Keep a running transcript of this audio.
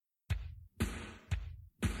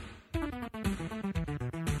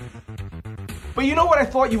But you know what? I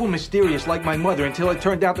thought you were mysterious like my mother until it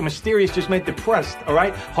turned out the mysterious just meant depressed, all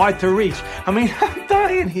right? Hard to reach. I mean, I'm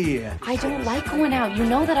dying here. I don't like going out. You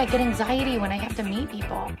know that I get anxiety when I have to meet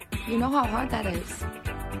people. You know how hard that is.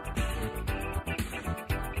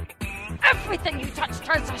 Everything you touch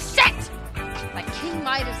turns to shit! Like King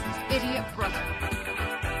Midas's idiot brother.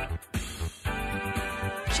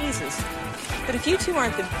 Jesus. But if you two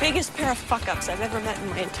aren't the biggest pair of fuck-ups I've ever met in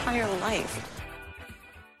my entire life.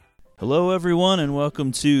 Hello, everyone, and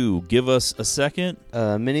welcome to Give Us a Second,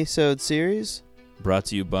 a mini-sode series brought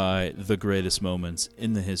to you by The Greatest Moments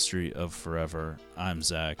in the History of Forever. I'm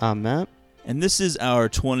Zach. I'm Matt. And this is our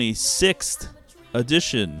 26th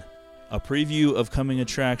edition, a preview of Coming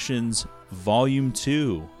Attractions Volume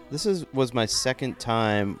 2. This was my second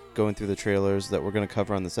time going through the trailers that we're going to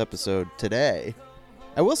cover on this episode today.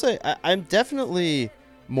 I will say, I'm definitely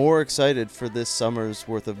more excited for this summer's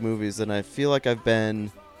worth of movies than I feel like I've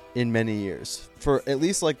been in many years, for at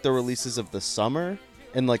least like the releases of the summer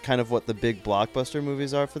and like kind of what the big blockbuster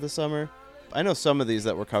movies are for the summer. I know some of these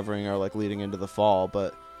that we're covering are like leading into the fall,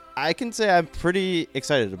 but I can say I'm pretty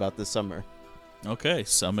excited about this summer. Okay,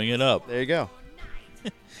 summing it up. There you go.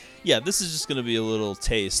 Yeah, this is just going to be a little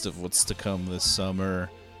taste of what's to come this summer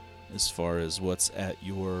as far as what's at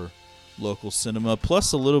your local cinema,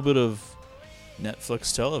 plus a little bit of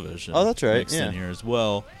Netflix television. Oh, that's right. Mixed in here as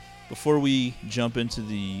well. Before we jump into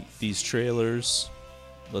these trailers,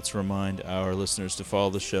 let's remind our listeners to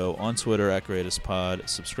follow the show on Twitter at GreatestPod,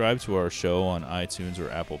 subscribe to our show on iTunes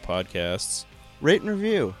or Apple Podcasts. Rate and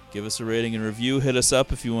review. Give us a rating and review. Hit us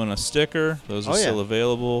up if you want a sticker. Those are still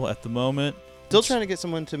available at the moment. Still trying to get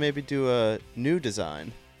someone to maybe do a new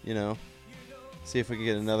design, you know? See if we can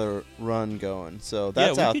get another run going. So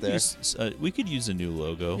that's out there. We could use a new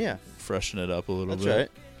logo. Yeah. Freshen it up a little bit. That's right.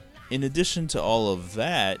 In addition to all of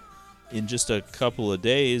that, in just a couple of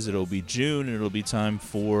days, it'll be June, and it'll be time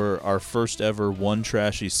for our first ever One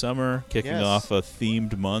Trashy Summer, kicking off a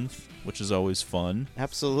themed month, which is always fun.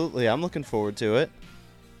 Absolutely. I'm looking forward to it.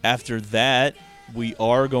 After that, we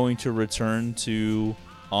are going to return to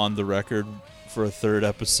On the Record for a third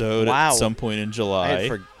episode at some point in July. I had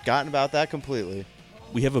forgotten about that completely.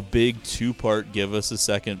 We have a big two-part Give Us a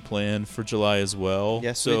Second plan for July as well.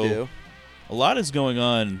 Yes, we do. A lot is going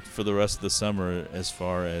on for the rest of the summer as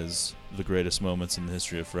far as the greatest moments in the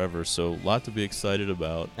history of forever, so a lot to be excited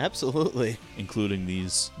about. Absolutely. Including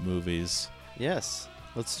these movies. Yes,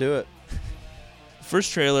 let's do it.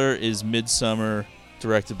 First trailer is Midsommar,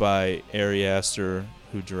 directed by Ari Aster,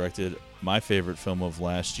 who directed my favorite film of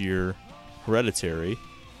last year, Hereditary.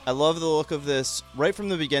 I love the look of this. Right from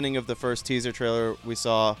the beginning of the first teaser trailer, we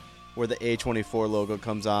saw where the A24 logo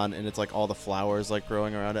comes on, and it's like all the flowers like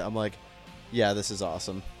growing around it. I'm like, yeah, this is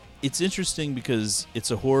awesome. It's interesting because it's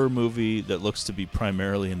a horror movie that looks to be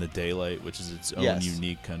primarily in the daylight, which is its own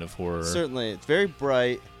unique kind of horror. Certainly. It's very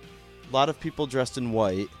bright. A lot of people dressed in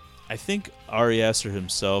white. I think Ari Aster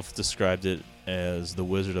himself described it as the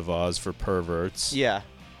Wizard of Oz for perverts. Yeah.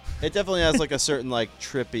 It definitely has like a certain like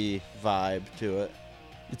trippy vibe to it.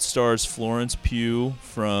 It stars Florence Pugh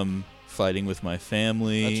from Fighting with My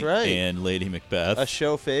Family. That's right. And Lady Macbeth. A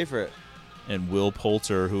show favorite. And Will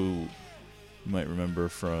Poulter, who you might remember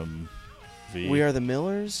from We Are the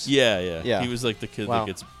Millers? Yeah. He was like the kid that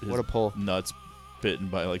gets his pull. nuts bitten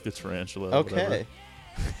by like the tarantula. Okay.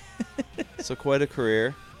 So quite a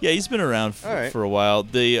career. Yeah, he's been around for a while.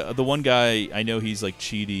 The one guy, I know he's like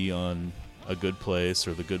Chidi on A Good Place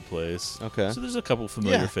or The Good Place. Okay. So there's a couple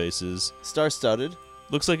familiar faces. Star-studded.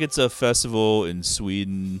 Looks like it's a festival in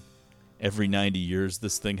Sweden. Every 90 years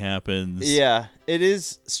this thing happens. Yeah, it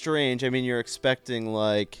is strange. I mean, you're expecting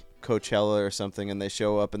like Coachella or something, and they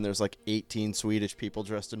show up and there's like 18 Swedish people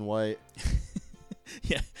dressed in white.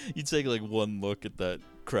 Yeah, you take like one look at that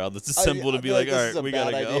crowd that's assembled and be like, all right, we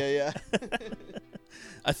gotta go. Yeah.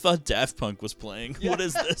 I thought Daft Punk was playing. Yeah. What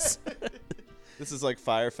is this? This is like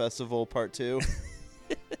Fire Festival Part 2.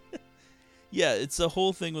 Yeah, it's a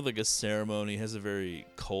whole thing with like a ceremony. It has a very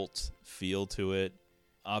cult feel to it.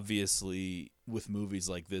 Obviously, with movies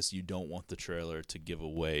like this, you don't want the trailer to give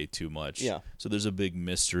away too much. Yeah. So there's a big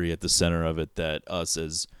mystery at the center of it that us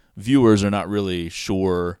as viewers are not really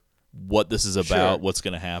sure what this is about, what's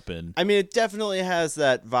going to happen. I mean, it definitely has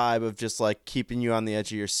that vibe of just like keeping you on the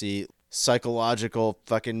edge of your seat, psychological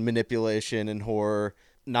fucking manipulation and horror,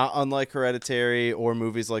 not unlike Hereditary or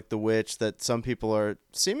movies like The Witch that some people are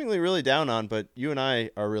seemingly really down on, but you and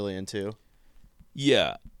I are really into.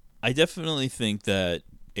 Yeah, I definitely think that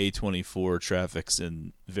A24 traffics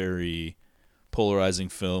in very polarizing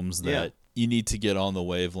films that you need to get on the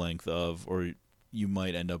wavelength of, or you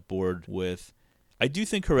might end up bored with. I do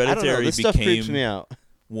think I don't know. Hereditary This stuff creeps me became out.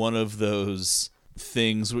 one of those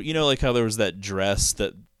things where, like how there was that dress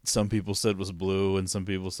that some people said was blue and some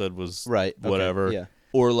people said was Right. Okay, whatever. yeah.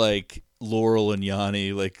 Or like Laurel and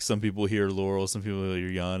Yanni, like some people hear Laurel, some people hear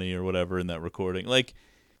Yanni or whatever in that recording. Like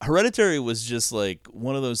Hereditary was just like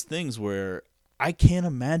one of those things where I can't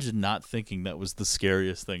imagine not thinking that was the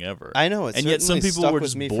scariest thing ever. I know, it and yet some certainly people stuck were with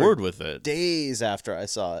just me for bored with it. Days after I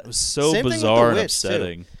saw it. It was so Same thing with The bizarre and Witch,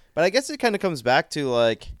 upsetting. too. But I guess it kind of comes back to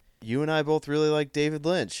like you and I both really like David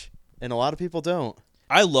Lynch, and a lot of people don't.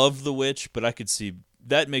 I love The Witch, but I could see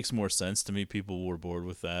that makes more sense to me. People were bored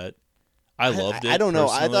with that. I loved it. I don't know.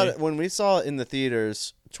 Personally. I thought when we saw it in the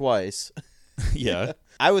theaters twice, yeah.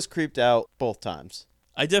 I was creeped out both times.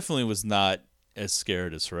 I definitely was not as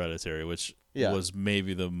scared as Hereditary, which Yeah. was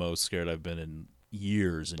maybe the most scared I've been in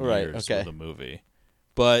years and Right, years okay. with a movie.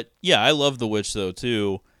 But yeah, I love The Witch though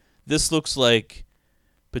too. This looks like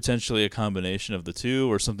potentially a combination of the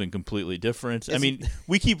two or something completely different. I mean,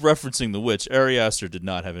 we keep referencing The Witch. Ari Aster did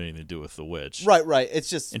not have anything to do with The Witch. Right. It's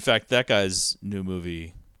just In fact, that guy's new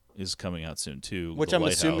movie is coming out soon too. which The I'm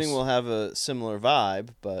assuming Lighthouse. will have a similar vibe,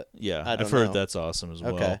 but Yeah, I don't I've heard know. that's awesome as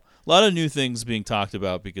well. Okay. A lot of new things being talked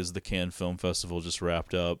about because the Cannes Film Festival just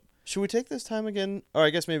wrapped up. Should we take this time again? Or I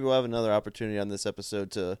guess maybe we'll have another opportunity on this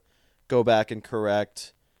episode to go back and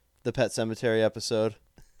correct the Pet Cemetery episode.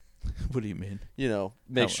 What do you mean?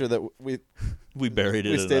 Make How- sure that we buried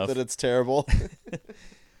it state enough. that it's terrible.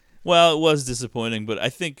 Well, it was disappointing, but I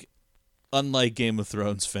think unlike Game of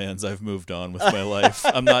Thrones fans, I've moved on with my life.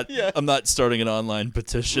 I'm not starting an online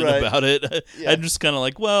petition Right. about it. Yeah. I'm just kind of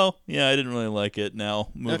like, well, yeah, I didn't really like it. Now,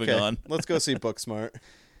 moving Okay, on. Let's go see Booksmart.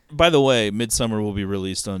 By the way, Midsummer will be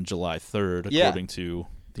released on July 3rd, Yeah. according to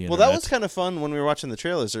the Well, internet. that was kind of fun when we were watching the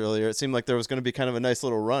trailers earlier. It seemed like there was going to be kind of a nice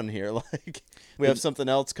little run here. Like we have something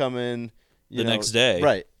else coming The next day.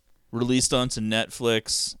 Right. Released onto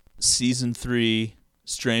Netflix, Season 3,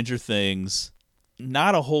 Stranger Things.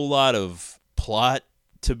 Not a whole lot of plot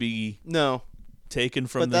to be No. taken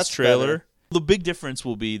from But this that's trailer. better. The big difference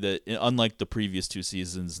will be that, unlike the previous two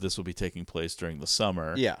seasons, this will be taking place during the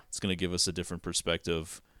summer. Yeah. It's going to give us a different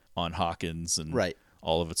perspective on Hawkins and Right.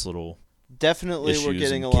 all of its little... Definitely we're Issues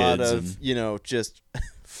getting a and lot kids of, and- just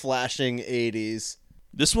flashing 80s.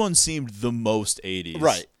 This one seemed the most 80s.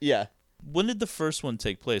 Right. Yeah. When did the first one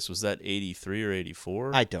take place? Was that 83 or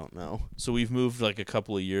 84? I don't know. So we've moved like a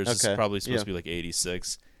couple of years. It's Okay, probably supposed yeah. to be like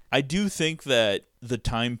 86. I do think that the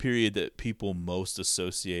time period that people most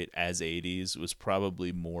associate as 80s was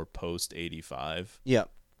probably more post 85. Yeah.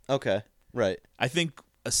 Okay. Right. I think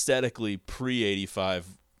aesthetically pre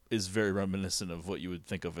 85 is very reminiscent of what you would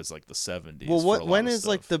think of as like the 70s. Well, for a lot when of is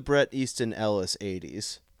like stuff. the Bret Easton Ellis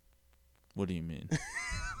 80s? What do you mean?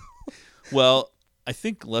 Well, I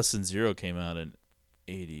think Less Than Zero came out in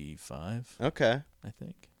 85, Okay. I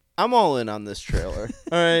think. I'm all in on this trailer.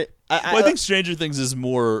 All right. Well, I think Stranger Things is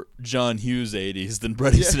more John Hughes 80s than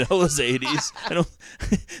Bret Easton Ellis 80s. I don't.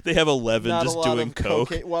 They have 11 Not a just lot doing of coke.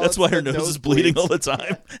 cocaine. Well, That's it's why her the nose is bleeding nosebleeds. all the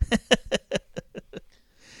time.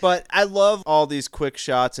 But I love all these quick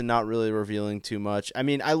shots and not really revealing too much. I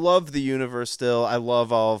mean, I love the universe still. I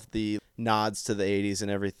love all of the nods to the 80s and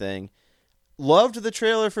everything. Loved the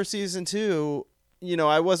trailer for season 2.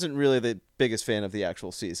 I wasn't really the biggest fan of the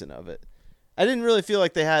actual season of it. I didn't really feel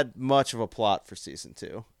like they had much of a plot for season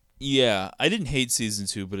 2. Yeah, I didn't hate season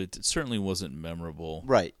 2, but it certainly wasn't memorable.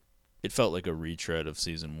 Right. It felt like a retread of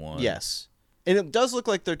season 1. Yes. And it does look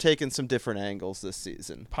like they're taking some different angles this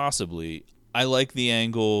season. Possibly. I like the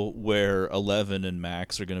angle where 11 and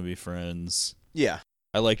Max are going to be friends. Yeah.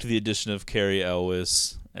 I liked the addition of Carrie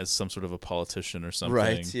Elwes as some sort of a politician or something.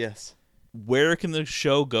 Right. Yes. Where can the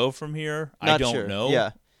show go from here? I Not don't sure. know.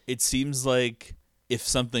 Yeah. It seems like if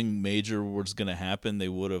something major was going to happen, they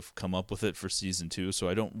would have come up with it for season 2, so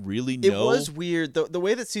I don't really know. It was weird. The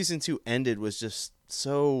way that season 2 ended was just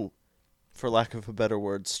so, for lack of a better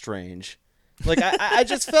word, strange. Like, I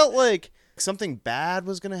just felt like something bad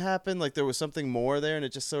was going to happen. Like, there was something more there, and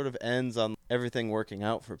it just sort of ends on everything working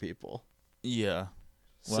out for people. Yeah.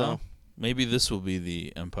 Well, So, maybe this will be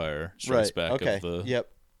the Empire Strikes right. Back Okay. of the Yep.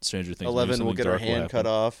 Stranger Things. 11 will get her hand cut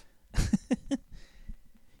off.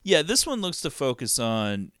 Yeah, this one looks to focus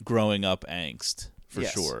on growing up angst, for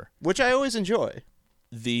Yes. sure. Which I always enjoy.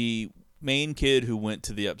 The main kid who went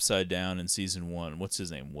to the Upside Down in season 1, what's his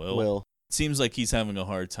name? Will. It seems like he's having a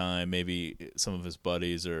hard time. Maybe some of his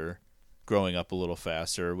buddies are growing up a little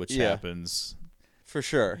faster, which Yeah. happens, For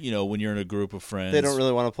sure. when you're in a group of friends. They don't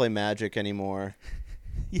really want to play Magic anymore.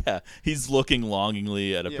 Yeah, he's looking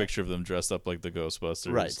longingly at a Yeah. picture of them dressed up like the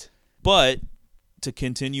Ghostbusters. Right. But to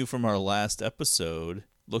continue from our last episode,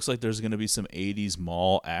 looks like there's going to be some 80s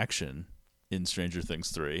mall action in Stranger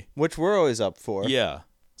Things 3. Which we're always up for. Yeah.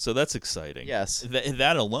 So that's exciting. Yes.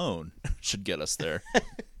 That alone should get us there.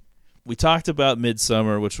 We talked about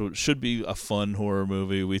Midsommar, which should be a fun horror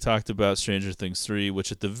movie. We talked about Stranger Things 3,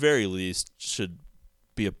 which at the very least should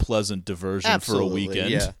be a pleasant diversion Absolutely, for a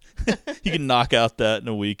weekend. Yeah. You can knock out that in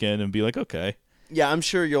a weekend and be like, okay. Yeah, I'm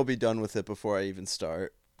sure you'll be done with it before I even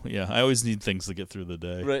start. Yeah, I always need things to get through the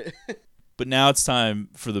day. Right. But now it's time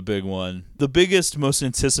for the big one. The biggest, most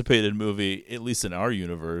anticipated movie, at least in our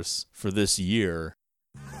universe, for this year.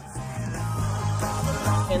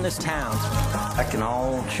 In this town, that can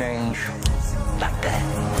all change like that.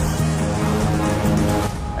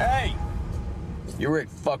 Hey! You're Rick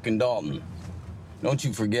fucking Dalton. Don't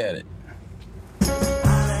you forget it.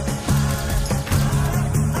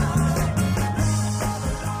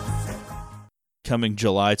 Coming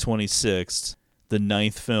July 26th, the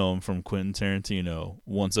 9th film from Quentin Tarantino,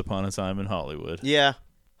 Once Upon a Time in Hollywood. Yeah.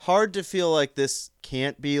 Hard to feel like this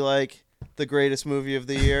can't be like the greatest movie of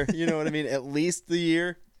the year. You know what I mean? At least the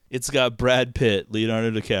year. It's got Brad Pitt,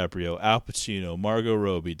 Leonardo DiCaprio, Al Pacino, Margot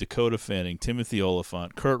Robbie, Dakota Fanning, Timothy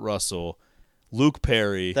Olyphant, Kurt Russell, Luke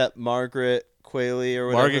Perry, That Margaret Qualley or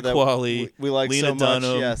whatever. Margaret Qualley, we like Lena so much.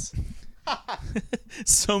 Dunham. Yes.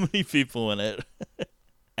 So many people in it.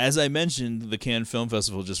 As I mentioned, the Cannes Film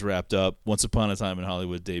Festival just wrapped up. Once Upon a Time in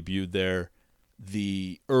Hollywood debuted there.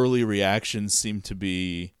 The early reactions seem to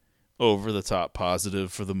be over the top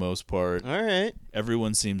positive for the most part. All right.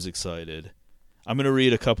 Everyone seems excited. I'm going to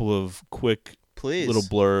read a couple of quick Please. little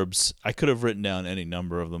blurbs. I could have written down any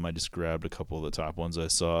number of them. I just grabbed a couple of the top ones I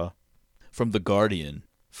saw. From The Guardian,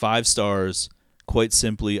 5 stars. Quite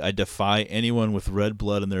simply, I defy anyone with red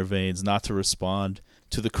blood in their veins not to respond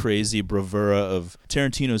to the crazy bravura of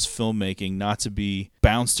Tarantino's filmmaking, not to be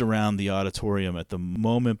bounced around the auditorium at the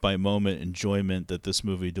moment-by-moment enjoyment that this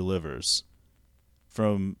movie delivers.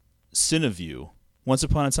 From Cineview, Once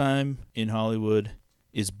Upon a Time in Hollywood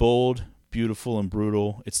is bold, beautiful, and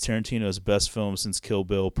brutal. It's Tarantino's best film since Kill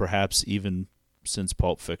Bill, perhaps even since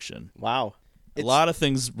Pulp Fiction. Wow. A lot of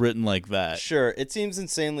things written like that. Sure. It seems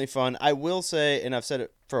insanely fun. I will say, and I've said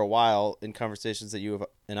it for a while in conversations that you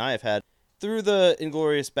and I have had, through the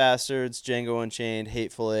Inglourious Bastards, Django Unchained,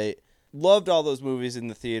 Hateful Eight, loved all those movies in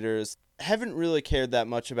the theaters. Haven't really cared that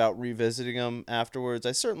much about revisiting them afterwards.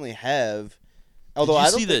 I certainly have. Although Did you I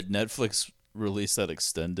don't see think that Netflix released that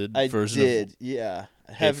extended I version? did. Yeah.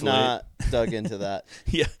 I have Hateful Eight? not dug into that.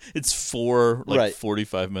 Yeah, it's 4 Right.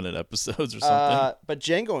 45-minute episodes or something. But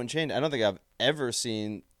Django Unchained, I don't think I've ever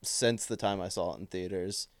seen since the time I saw it in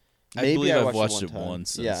theaters. I Maybe believe I've watched watched it it one time.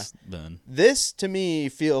 once Yeah. since then. This, to me,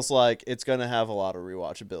 feels like it's going to have a lot of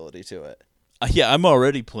rewatchability to it. Yeah, I'm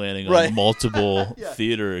already planning on Right. multiple Yeah.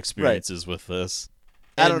 theater experiences with this.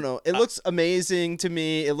 I And don't know. It looks amazing to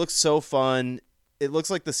me. It looks so fun. It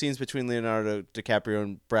looks like the scenes between Leonardo DiCaprio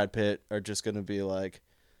and Brad Pitt are just going to be like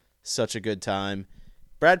such a good time.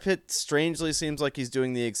 Brad Pitt strangely seems like he's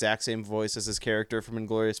doing the exact same voice as his character from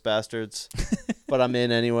Inglourious Bastards, but I'm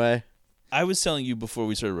in anyway. I was telling you before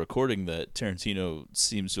we started recording that Tarantino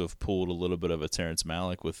seems to have pulled a little bit of a Terrence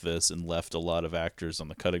Malick with this and left a lot of actors on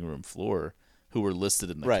the cutting room floor who were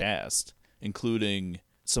listed in the Right. cast, including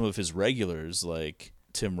some of his regulars like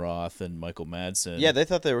Tim Roth and Michael Madsen. Yeah, they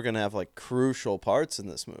thought they were going to have like crucial parts in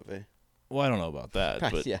this movie. Well, I don't know about that,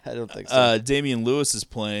 but Yeah, I don't think so. Damian Lewis is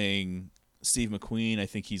playing Steve McQueen. I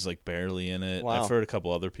think he's like barely in it. Wow. I've heard a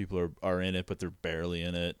couple other people are in it, but they're barely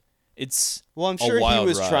in it. It's Well, I'm a sure he wild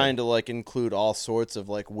was ride. trying to like include all sorts of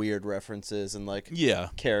like weird references and like Yeah.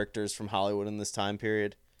 characters from Hollywood in this time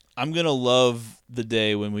period. I'm going to love the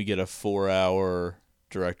day when we get a 4-hour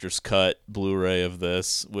director's cut Blu-ray of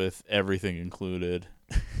this with everything included.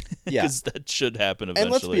 Yeah. Because that should happen eventually.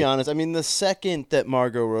 And let's be honest, I mean, the second that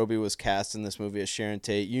Margot Robbie was cast in this movie as Sharon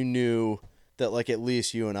Tate, you knew that like at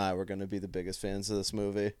least you and I were going to be the biggest fans of this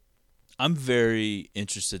movie. I'm very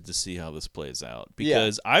interested to see how this plays out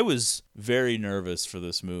because I was very nervous for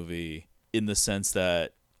this movie in the sense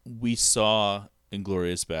that we saw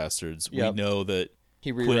Inglourious Bastards. Yep. We know that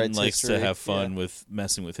He Quentin rewrites likes history. to have fun Yeah. with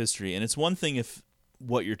messing with history. And it's one thing if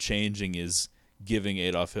what you're changing is giving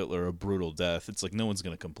Adolf Hitler a brutal death. It's like no one's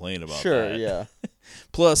going to complain about Sure, that. yeah.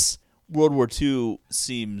 Plus, World War II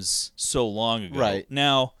seems so long ago. Right.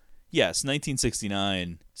 Now, yes,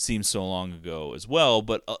 1969 seems so long ago as well,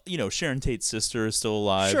 but, Sharon Tate's sister is still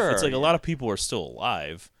alive. Sure, It's like yeah. a lot of people are still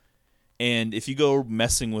alive. And if you go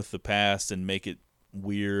messing with the past and make it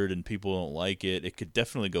weird and people don't like it, it could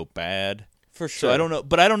definitely go bad. For sure. So I don't know,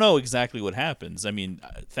 but I don't know exactly what happens. I mean,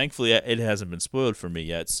 thankfully it hasn't been spoiled for me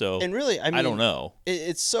yet, so And really, I mean, I don't know.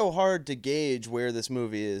 It's so hard to gauge where this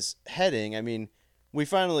movie is heading. I mean, we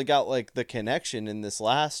finally got like the connection in this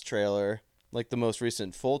last trailer like the most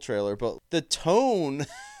recent full trailer, but the tone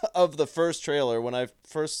of the first trailer when I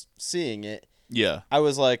first seeing it, Yeah. I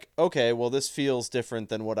was like, okay, well, this feels different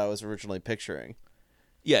than what I was originally picturing.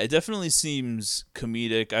 Yeah, it definitely seems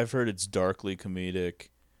comedic. I've heard it's darkly comedic,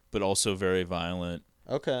 but also very violent.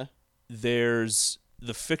 Okay. There's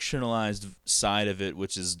the fictionalized side of it,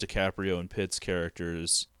 which is DiCaprio and Pitt's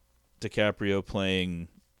characters. DiCaprio playing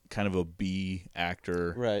kind of a B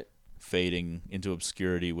actor, Right. fading into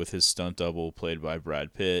obscurity with his stunt double played by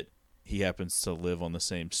Brad Pitt. He happens to live on the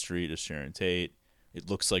same street as Sharon Tate. It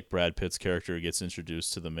looks like Brad Pitt's character gets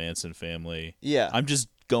introduced to the Manson family. Yeah. I'm just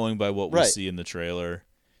going by what we Right. see in the trailer.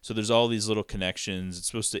 So there's all these little connections. It's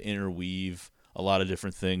supposed to interweave a lot of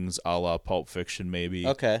different things, a la Pulp Fiction, maybe.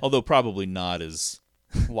 Okay. Although probably not as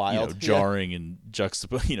Wild. jarring and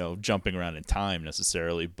jumping around in time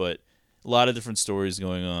necessarily, but a lot of different stories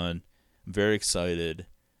going on. I'm very excited.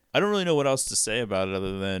 I don't really know what else to say about it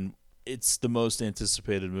other than it's the most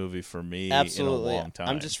anticipated movie for me Absolutely. in a long time.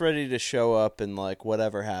 I'm just ready to show up and like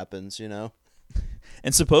whatever happens, you know?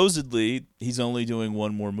 And supposedly he's only doing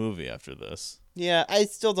one more movie after this. Yeah, I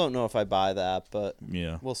still don't know if I buy that, but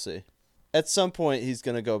Yeah. we'll see. At some point, he's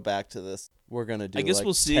going to go back to this. We're going to do I guess like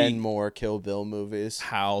we'll see 10 more Kill Bill movies.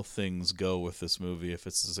 How things go with this movie if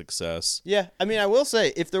it's a success. Yeah, I mean, I will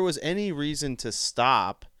say, if there was any reason to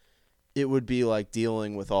stop, it would be like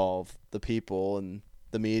dealing with all of the people and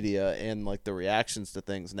the media and like the reactions to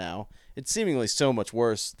things now. It's seemingly so much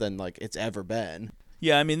worse than like it's ever been.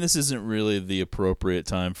 Yeah, I mean, this isn't really the appropriate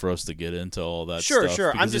time for us to get into all that Sure, stuff.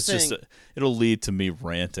 sure. I'm because just it's saying- it'll lead to me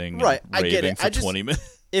ranting Right, and I get raving it. for I just- 20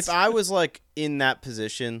 minutes. If I was like in that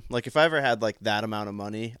position, like if I ever had like that amount of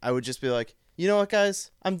money, I would just be like, you know what, guys?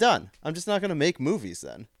 I'm done. I'm just not going to make movies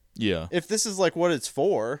then. Yeah. If this is like what it's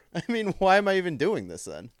for, I mean, why am I even doing this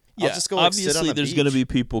then? I'll just go like, sit on obviously a there's beach. going to be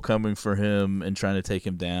people coming for him and trying to take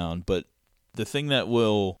him down, but the thing that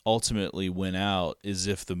will ultimately win out is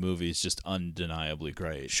if the movie is just undeniably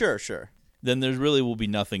great. Sure, sure. Then there really will be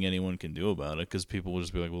nothing anyone can do about it because people will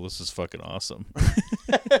just be like, well, this is fucking awesome.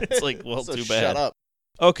 It's like, well, So too bad. shut up.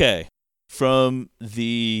 Okay. From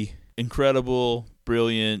the incredible,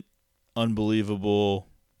 brilliant, unbelievable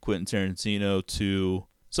Quentin Tarantino to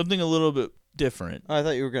something a little bit different. I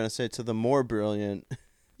thought you were going to say to the more brilliant.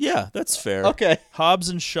 Yeah, that's fair. Okay. Hobbs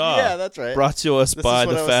and Shaw. Yeah, that's right. Brought to us This by is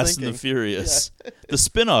what The I was Fast and the thinking. Furious. The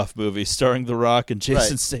spin-off movie starring The Rock and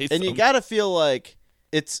Jason Right. Statham. And you got to feel like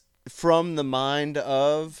it's from the mind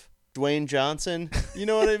of Dwayne Johnson. You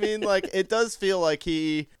know what I mean? Like, it does feel like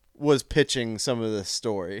he was pitching some of this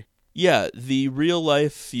story. Yeah, the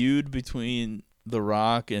real-life feud between The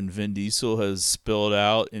Rock and Vin Diesel has spilled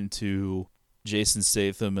out into Jason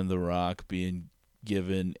Statham and The Rock being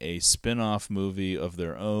given a spin-off movie of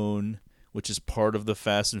their own, which is part of the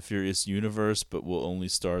Fast and Furious universe, but will only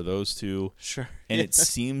star those two. Sure. And it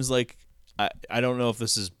seems like, I don't know if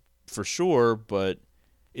this is for sure, but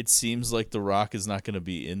it seems like The Rock is not going to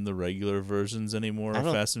be in the regular versions anymore of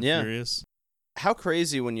Fast and Furious. How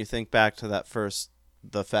crazy when you think back to that first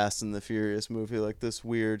The Fast and the Furious movie, like this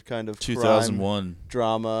weird kind of 2001 crime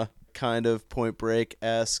drama, kind of Point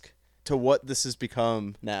Break-esque, to what this has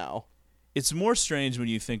become now. It's more strange when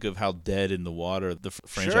you think of how dead in the water the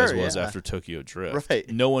franchise was yeah. after Tokyo Drift. Right.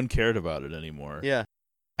 No one cared about it anymore. Yeah.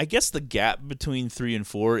 I guess the gap between 3 and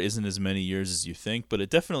 4 isn't as many years as you think, but it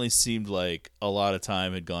definitely seemed like a lot of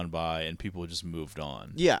time had gone by and people just moved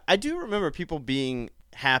on. Yeah, I do remember people being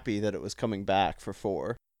happy that it was coming back for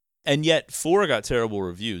 4. And yet 4 got terrible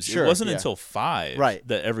reviews. Sure, it wasn't yeah. until 5 Right.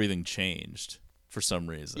 that everything changed for some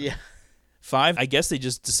reason. Yeah. 5, I guess they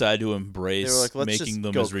just decided to embrace They were like, let's making just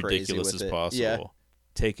them go as ridiculous crazy as with it. possible. Yeah.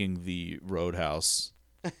 Taking the Roadhouse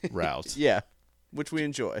route. Yeah, which we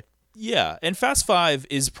enjoy. Yeah, and Fast 5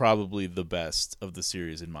 is probably the best of the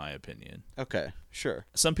series in my opinion. Okay, sure.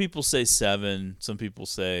 Some people say 7, some people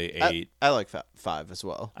say 8. I like 5 as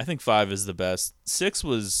well. I think 5 is the best. 6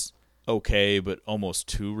 was okay, but almost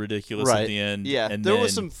too ridiculous Right. at the end. Yeah, and there then,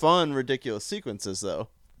 was some fun, ridiculous sequences, though.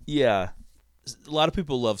 Yeah. A lot of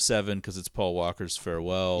people love 7 because it's Paul Walker's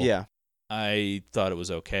farewell. Yeah. I thought it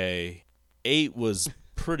was okay. 8 was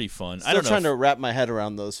pretty fun. Still I don't know. trying to wrap my head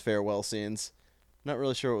around those farewell scenes. Not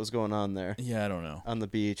really sure what was going on there. Yeah, I don't know. On the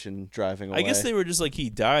beach and driving away. I guess they were just like,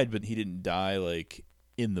 he died, but he didn't die like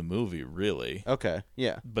in the movie, really. Okay,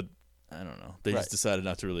 yeah. But I don't know. They Right. just decided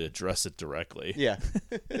not to really address it directly. Yeah.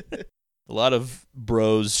 A lot of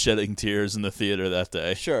bros shedding tears in the theater that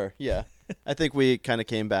day. Sure, yeah. I think we kind of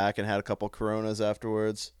came back and had a couple Coronas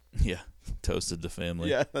afterwards. Yeah, toasted the family.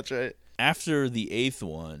 Yeah, that's right. After the 8th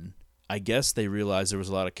one, I guess they realized there was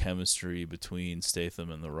a lot of chemistry between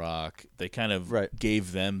Statham and The Rock. They kind of Right.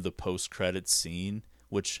 gave them the post-credits scene,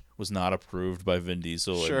 which was not approved by Vin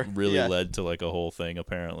Diesel. Sure, It really yeah. led to like a whole thing,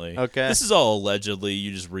 apparently. Okay. This is all allegedly.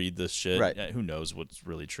 You just read this shit. Right. Who knows what's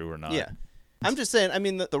really true or not. Yeah. I'm just saying, I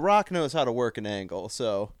mean, The Rock knows how to work an angle,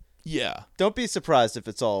 so Yeah. don't be surprised if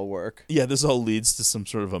it's all work. Yeah, this all leads to some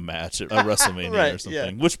sort of a match at WrestleMania Right, or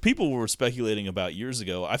something, which people were speculating about years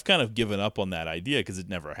ago. I've kind of given up on that idea because it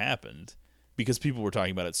never happened, because people were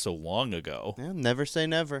talking about it so long ago. Yeah, never say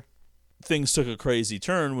never. Things took a crazy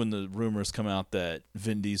turn when the rumors come out that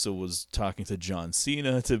Vin Diesel was talking to John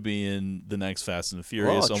Cena to be in the next Fast and the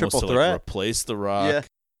Furious, almost triple to threat. like replace The Rock. Yeah.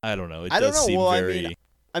 I don't know. It I don't does know. seem Well, very...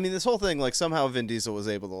 I mean, this whole thing, like, somehow Vin Diesel was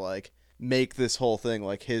able to, like, make this whole thing,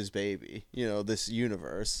 like, his baby, you know, this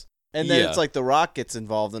universe. And then Yeah. it's like The Rock gets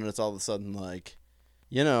involved, and it's all of a sudden, like,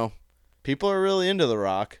 you know, people are really into The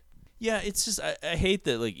Rock. Yeah, it's just, I hate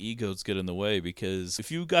that, like, egos get in the way, because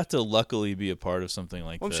if you got to luckily be a part of something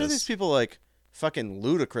like Well, I'm this... sure these people, like, fucking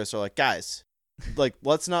ludicrous are like, guys, like,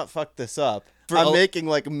 let's not fuck this up. I'm making,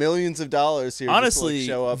 like, millions of dollars here. Honestly, just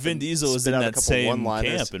to, like, show up Vin and Diesel is spit in out a that couple same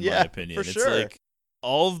one-liners. camp, in Yeah, my opinion. for It's sure. like,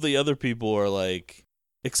 all of the other people are like,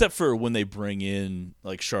 except for when they bring in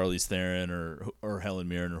like Charlize Theron or Helen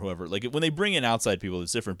Mirren or whoever, like when they bring in outside people,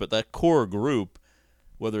 it's different. But that core group,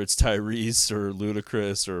 whether it's Tyrese or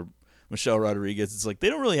Ludacris or Michelle Rodriguez, it's like they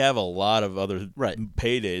don't really have a lot of other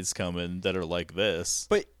paydays coming that are like this.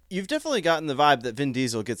 But you've definitely gotten the vibe that Vin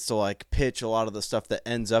Diesel gets to, like, pitch a lot of the stuff that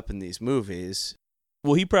ends up in these movies.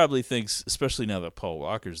 Well, he probably thinks, especially now that Paul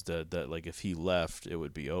Walker's dead, that like if he left, it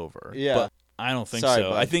would be over. Yeah. But I don't think Sorry, so.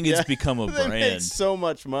 bud. I think it's Yeah. become a They make brand. so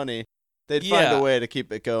much money. They'd find a way to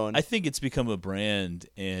keep it going. I think it's become a brand,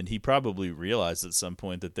 and he probably realized at some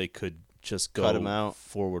point that they could just Cut him go out.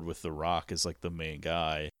 forward with The Rock as like the main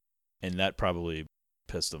guy, and that probably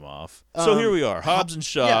pissed him off. So here we are, Hobbs and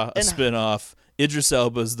Shaw, yeah, a and- spin-off. Idris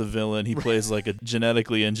Elba's the villain. He plays like a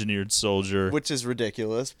genetically engineered soldier. Which is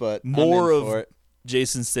ridiculous, but More I'm in of for it.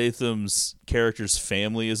 Jason Statham's character's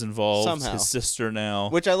family is involved. Somehow. His sister now.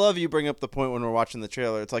 Which I love you bring up the point when we're watching the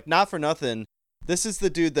trailer. It's like, not for nothing, this is the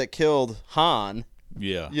dude that killed Han,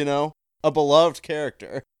 Yeah. you know? A beloved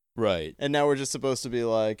character. Right. And now we're just supposed to be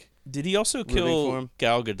like... Did he also rooting for kill him.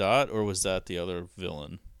 Gal Gadot, or was that the other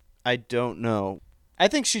villain? I don't know. I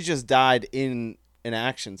think she just died in an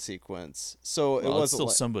action sequence. So it Well, it's wasn't still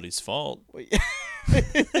like... somebody's fault.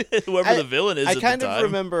 Whoever Whoever the villain is I at kind the of time.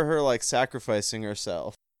 remember her, like, sacrificing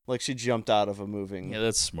herself. Like, she jumped out of a moving... Yeah,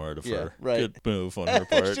 that's smart of Yeah, her. right. Good move on her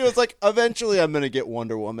part. She was like, eventually I'm going to get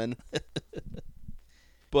Wonder Woman.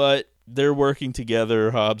 But they're working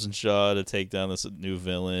together, Hobbs and Shaw, to take down this new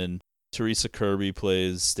villain. Teresa Kirby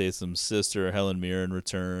plays Statham's sister. Helen Mirren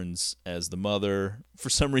returns as the mother. For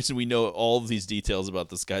some reason, we know all of these details about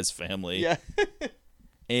this guy's family. Yeah.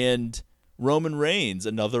 And Roman Reigns,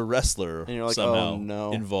 another wrestler, And you're like, somehow oh,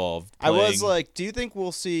 no. involved. I was playing- like, do you think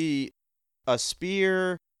we'll see a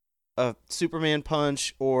spear, a Superman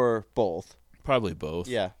punch, or both? Probably both.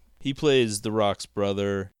 Yeah. He plays The Rock's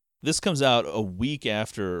brother. This comes out a week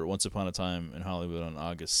after Once Upon a Time in Hollywood on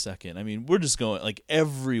August 2nd. I mean, we're just going, like,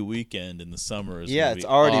 every weekend in the summer is Yeah, gonna it's be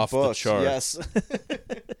already off booked. the charts. Yes.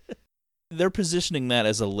 They're positioning that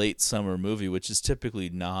as a late summer movie, which is typically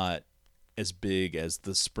not as big as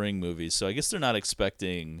the spring movies. So I guess they're not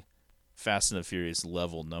expecting Fast and the Furious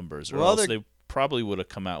level numbers, or Well, else they're- they probably would have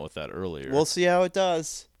come out with that earlier. We'll see how it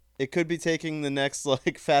does. It could be taking the next,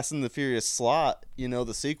 like, Fast and the Furious slot, you know,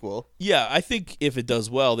 the sequel. Yeah, I think if it does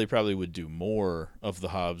well, they probably would do more of the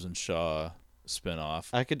Hobbs and Shaw spinoff.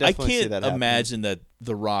 I could definitely see that can't happening. imagine that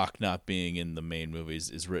The Rock not being in the main movies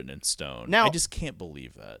is written in stone. Now- I just can't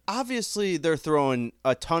believe that. Obviously, they're throwing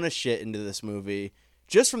a ton of shit into this movie.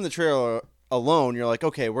 Just from the trailer alone, you're like,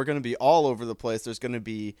 okay, we're going to be all over the place. There's going to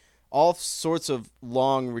be all sorts of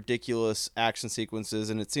long, ridiculous action sequences,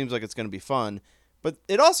 and it seems like it's going to be fun. But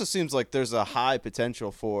it also seems like there's a high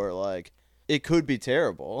potential for, like, it could be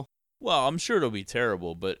terrible. Well, I'm sure it'll be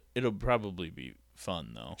terrible, but it'll probably be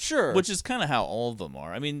fun, though. Sure. Which is kind of how all of them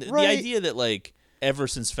are. I mean, the Right. idea that, like, ever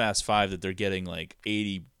since Fast 5 that they're getting, like,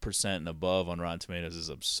 80% and above on Rotten Tomatoes is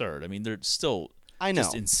absurd. I mean, they're still I know.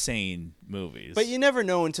 just insane movies. But you never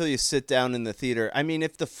know until you sit down in the theater. I mean,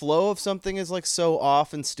 if the flow of something is, like, so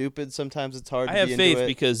off and stupid, sometimes it's hard to I have be into faith it.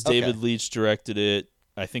 because Okay. David Leitch directed it.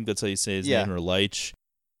 I think that's how you say his Yeah. name, or Leitch,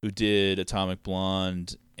 who did Atomic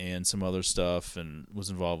Blonde and some other stuff and was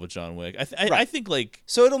involved with John Wick. I Right. think, like,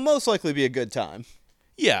 So it'll most likely be a good time.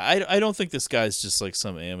 Yeah, I don't think this guy's just like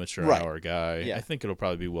some amateur Right. hour guy. Yeah. I think it'll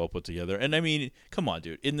probably be well put together. And I mean, come on,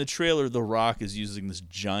 dude. In the trailer, The Rock is using this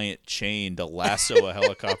giant chain to lasso a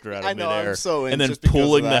helicopter out of I know, I'm midair, so in and then just because of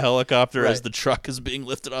pulling the that. helicopter as Right. the truck is being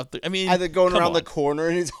lifted off. I mean, And then going come around on. the corner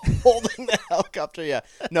and he's holding the helicopter. Yeah.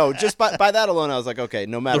 No, just by that alone, I was like, okay,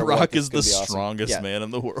 no matter The what, Rock this is could the be awesome. strongest Yeah. man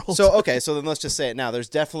in the world. So, okay, so then let's just say it now. There's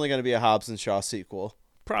definitely going to be a Hobbs and Shaw sequel.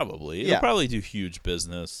 Probably. Yeah. It'll probably do huge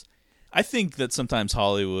business. I think that sometimes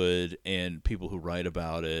Hollywood and people who write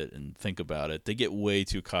about it and think about it, they get way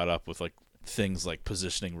too caught up with like things like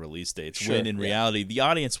positioning release dates. Sure, when in yeah. reality, the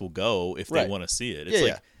audience will go if they Right. want to see it. It's Yeah,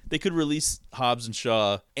 like yeah. they could release Hobbs and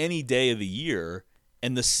Shaw any day of the year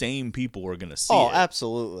and the same people are going to see Oh, it.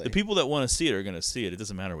 absolutely. The people that want to see it are going to see it. It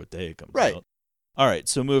doesn't matter what day it comes Right. out. All right,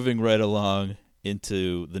 so moving right along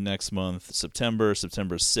into the next month, September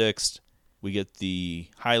 6th, we get the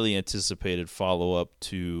highly anticipated follow-up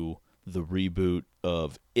to the reboot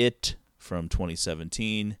of It from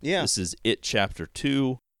 2017. Yeah. This is It Chapter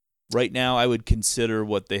 2. Right now, I would consider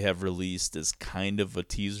what they have released as kind of a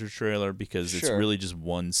teaser trailer because it's Sure. really just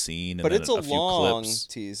one scene and But then it's a a few long clips.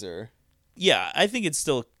 teaser. Yeah, I think it's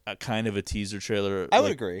still a kind of a teaser trailer. I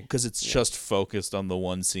would agree. Because it's just focused on the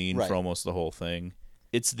one scene Right. for almost the whole thing.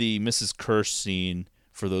 It's the Mrs. Kirsch scene,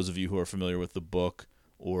 for those of you who are familiar with the book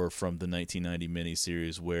or from the 1990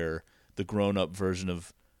 miniseries, where the grown-up version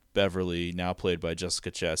of Beverly, now played by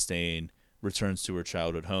Jessica Chastain, returns to her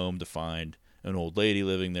childhood home to find an old lady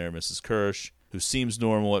living there, Mrs. Kirsch, who seems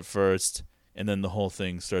normal at first, and then the whole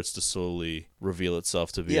thing starts to slowly reveal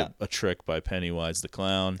itself to be Yeah. a trick by Pennywise the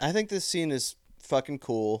Clown. I think this scene is fucking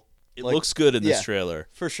cool. It Like, looks good in this yeah, trailer.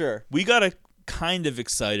 For sure. We got kind of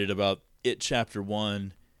excited about It Chapter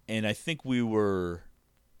 1, and I think we were...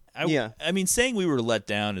 Yeah. I mean, saying we were let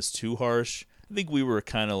down is too harsh. I think we were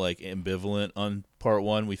kind of like ambivalent on part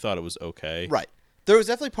 1. We thought it was okay. Right. There was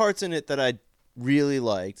definitely parts in it that I really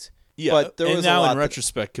liked. Yeah, but there and was now a lot in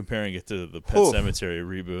retrospect, comparing it to the Pet Oof. Sematary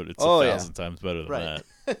reboot, it's Oh, a yeah. 1,000 times better than Right.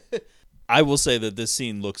 that. I will say that this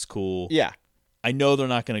scene looks cool. Yeah. I know they're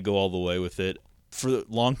not going to go all the way with it. For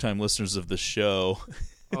longtime listeners of the show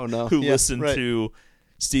Oh, no. who Yeah, listened right. to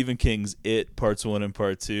Stephen King's It Parts 1 and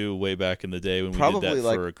Part 2 way back in the day when we Probably, did that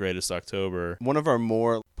like, for Greatest October. One of our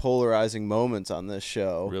more polarizing moments on this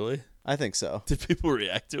show. Really? I think so. Did people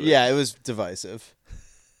react to it? Yeah, it was divisive.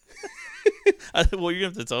 Well, you're going to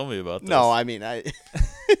have to tell me about this. No, I mean,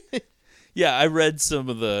 Yeah, I read some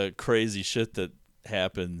of the crazy shit that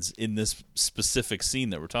happens in this specific scene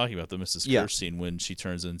that we're talking about, the Mrs. Yeah. Kirsch scene when she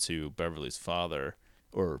turns into Beverly's father,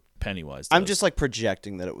 or Pennywise I'm does. just like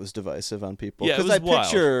projecting that it was divisive on people. Yeah, it Because I was wild.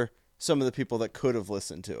 picture some of the people that could have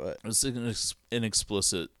listened to it. It's an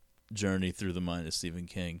explicit journey through the mind of Stephen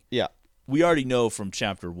King. Yeah. We already know from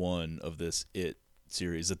chapter 1 of this It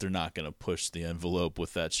series that they're not going to push the envelope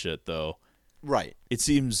with that shit, though. Right. It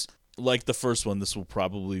seems like the first one, this will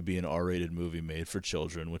probably be an R-rated movie made for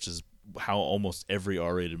children, which is how almost every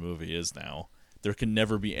R-rated movie is now. There can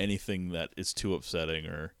never be anything that is too upsetting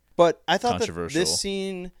or But I thought that controversial. this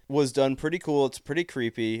scene was done pretty cool. It's pretty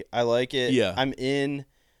creepy. I like it. Yeah. I'm in.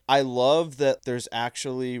 I love that there's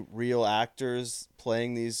actually real actors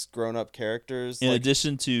playing these grown-up characters. In Like,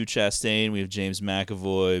 addition to Chastain, we have James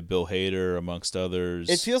McAvoy, Bill Hader, amongst others.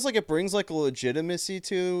 it feels like it brings like a legitimacy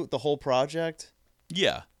to the whole project.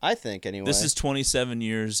 Yeah. I think anyway. This is 27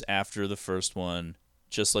 years after the first one,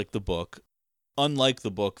 just like the book. Unlike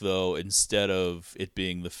the book, though, instead of it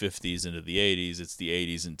being the 50s into the 80s, it's the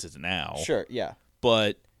 80s into now. Sure, yeah.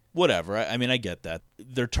 But whatever. I mean, I get that.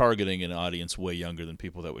 They're targeting an audience way younger than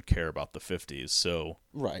people that would care about the 50s. So,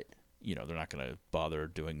 Right. you know, they're not going to bother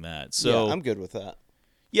doing that. So, yeah, I'm good with that.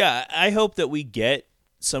 yeah, I hope that we get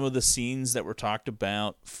some of the scenes that were talked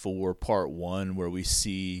about for part 1 where we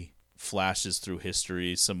see flashes through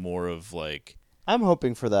history, some more of like I'm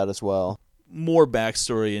hoping for that as well. more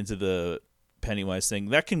backstory into the Pennywise thing.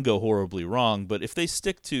 That can go horribly wrong, but if they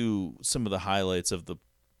stick to some of the highlights of the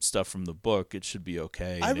stuff from the book, it should be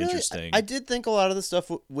okay and interesting. I did think a lot of the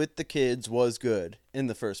stuff with the kids was good in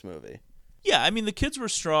the first movie. Yeah, I mean, the kids were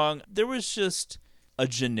strong. There was just a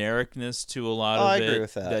genericness to a lot Oh, of I it. agree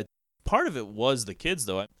with that. Part of it was the kids,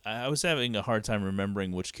 though. I was having a hard time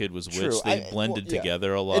remembering which kid was True. which. They blended well, yeah.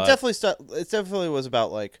 together a lot. It definitely was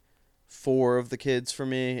about like 4 of the kids for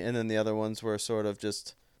me, and then the other ones were sort of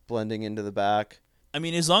just blending into the back. I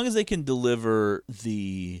mean, as long as they can deliver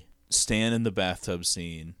the Stan in the bathtub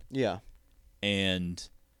scene Yeah. and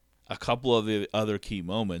a couple of the other key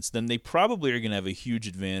moments, then they probably are going to have a huge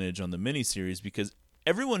advantage on the miniseries, because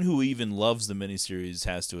everyone who even loves the miniseries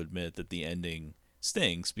has to admit that the ending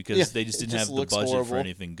stinks because Yeah, they just it didn't just have the looks budget for horrible.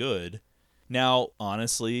 anything good. Now,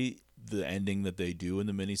 honestly, the ending that they do in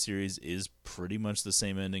the miniseries is pretty much the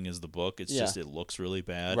same ending as the book. It's just it looks really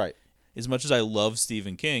bad. Right. As much as I love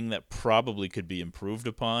Stephen King, that probably could be improved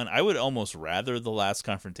upon. I would almost rather the last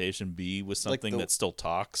confrontation be with something that still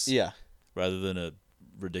talks. Yeah. Rather than a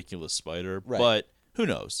ridiculous spider. Right. But who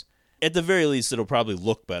knows? At the very least, it'll probably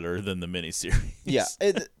look better than the miniseries. Yeah.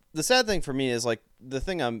 The sad thing for me is, like, the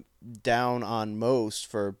thing I'm down on most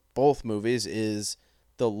for both movies is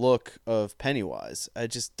the look of Pennywise. I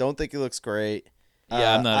just don't think he looks great.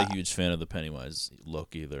 Yeah, I'm not a huge fan of the Pennywise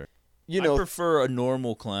look either. I prefer a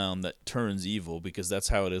normal clown that turns evil because that's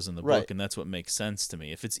how it is in the book, and that's what makes sense to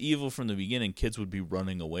me. If it's evil from the beginning, kids would be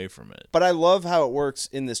running away from it. But I love how it works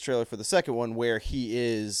in this trailer for the second one, where he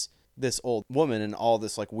is this old woman and all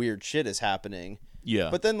this like weird shit is happening. Yeah.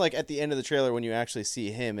 But then, like, at the end of the trailer, when you actually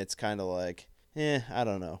see him, it's kind of like, I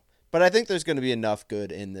don't know. But I think there's going to be enough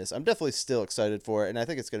good in this. I'm definitely still excited for it, and I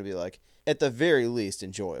think it's going to be, like, at the very least,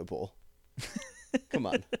 enjoyable. Come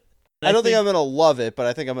on. I don't think I'm going to love it, but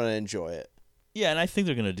I think I'm going to enjoy it. Yeah, and I think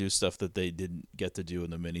they're going to do stuff that they didn't get to do in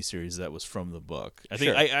the miniseries that was from the book. I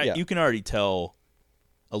think you can already tell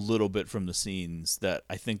a little bit from the scenes that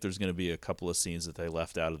I think there's going to be a couple of scenes that they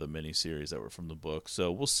left out of the miniseries that were from the book. So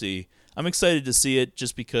we'll see. I'm excited to see it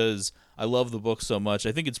just because I love the book so much.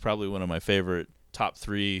 I think it's probably one of my favorite top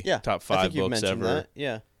 3, top 5 books ever. That.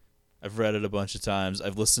 Yeah. I've read it a bunch of times.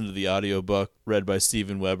 I've listened to the audiobook read by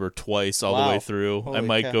Steven Weber twice all the way through. Holy I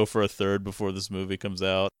might cow. go for a third before this movie comes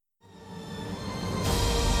out.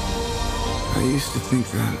 I used to think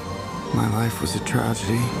that my life was a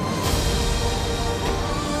tragedy.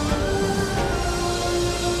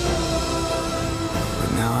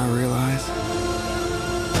 But now I realize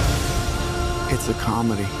it's a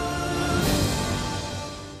comedy.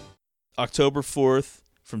 October 4th,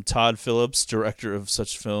 from Todd Phillips, director of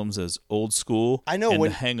such films as Old School and The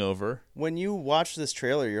Hangover. When you watch this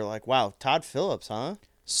trailer, you're like, wow, Todd Phillips, huh?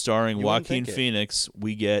 Starring Joaquin Phoenix,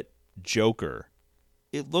 we get Joker.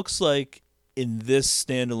 It looks like in this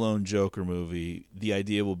standalone Joker movie, the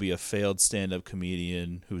idea will be a failed stand-up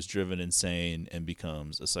comedian who's driven insane and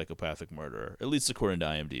becomes a psychopathic murderer, at least according to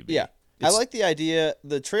IMDb. Yeah. I like the idea.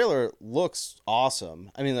 The trailer looks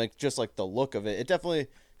awesome. I mean, like, just like the look of it. It definitely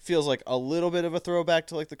feels like a little bit of a throwback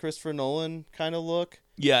to like the Christopher Nolan kind of look.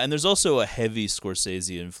 Yeah, and there's also a heavy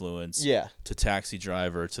Scorsese influence. Yeah. To Taxi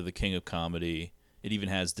Driver, to The King of Comedy. It even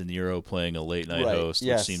has De Niro playing a late night host,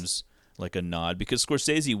 which seems like a nod because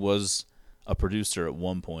Scorsese was a producer at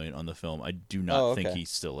one point on the film. I do not think he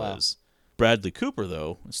still is. Bradley Cooper,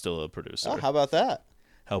 though, is still a producer. Oh, how about that?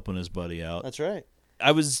 Helping his buddy out. That's right.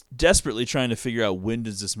 I was desperately trying to figure out when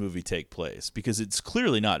does this movie take place because it's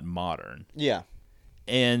clearly not modern. Yeah.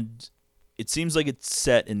 And it seems like it's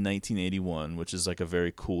set in 1981, which is like a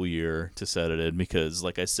very cool year to set it in because,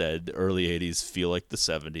 like I said, the early 80s feel like the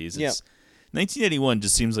 70s. Yeah. 1981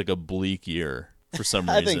 just seems like a bleak year for some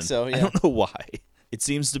reason. I think so, yeah. I don't know why. It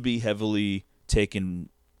seems to be heavily taken,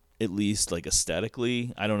 at least like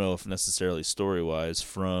aesthetically, I don't know if necessarily story-wise,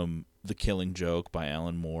 from The Killing Joke by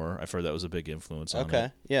Alan Moore. I've heard that was a big influence on it.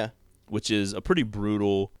 Okay, yeah. Which is a pretty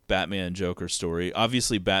brutal Batman-Joker story.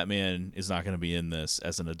 Obviously, Batman is not going to be in this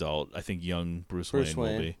as an adult. I think young Bruce Wayne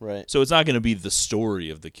will be. Right. So it's not going to be the story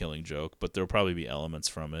of The Killing Joke, but there'll probably be elements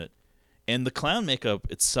from it. And the clown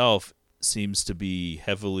makeup itself seems to be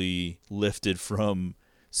heavily lifted from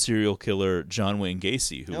serial killer John Wayne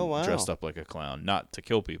Gacy, who dressed up like a clown, not to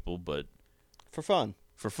kill people, but for fun.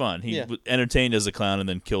 For fun. He entertained as a clown and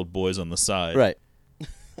then killed boys on the side. Right.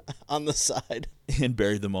 On the side. And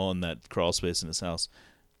buried them all in that crawl space in his house.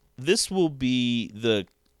 This will be the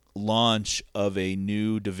launch of a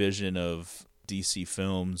new division of DC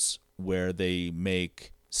Films where they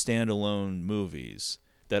make standalone movies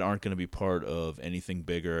that aren't going to be part of anything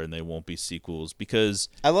bigger and they won't be sequels because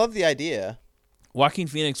I love the idea. Joaquin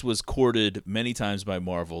Phoenix was courted many times by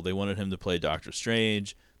Marvel. They wanted him to play Doctor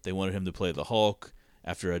Strange. They wanted him to play the Hulk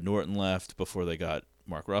after Ed Norton left before they got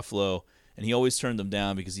Mark Ruffalo. And he always turned them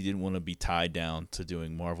down because he didn't want to be tied down to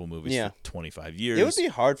doing Marvel movies for 25 years. It would be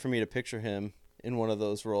hard for me to picture him in one of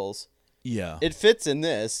those roles. Yeah. It fits in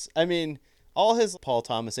this. I mean, all his Paul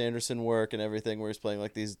Thomas Anderson work and everything where he's playing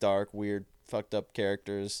like these dark, weird, fucked up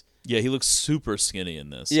characters. Yeah, he looks super skinny in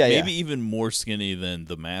this. Yeah, Maybe even more skinny than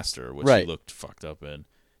The Master, which he looked fucked up in.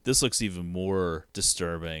 This looks even more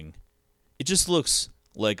disturbing. It just looks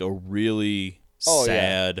like a really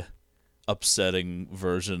sad, upsetting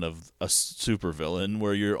version of a supervillain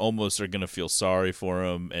where you almost are going to feel sorry for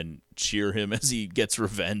him and cheer him as he gets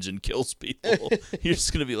revenge and kills people. You're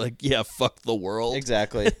just going to be like, yeah, fuck the world.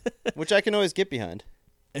 Exactly. Which I can always get behind.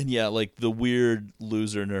 And yeah, like the weird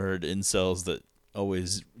loser nerd incels that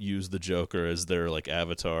always use the Joker as their like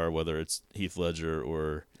avatar, whether it's Heath Ledger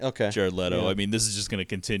or Okay. Jared Leto. Yeah. I mean, this is just going to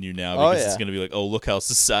continue now Oh, because yeah. it's going to be like, oh, look how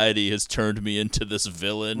society has turned me into this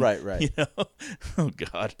villain. Right. You know? Oh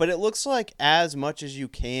God. But it looks like as much as you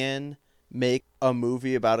can make a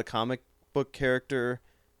movie about a comic book character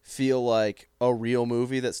feel like a real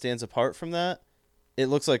movie that stands apart from that, it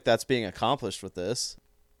looks like that's being accomplished with this.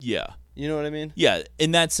 Yeah. You know what I mean? Yeah,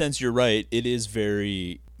 in that sense, you're right. It is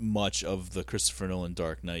very much of the Christopher Nolan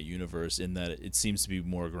Dark Knight universe in that it seems to be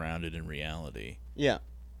more grounded in reality. Yeah.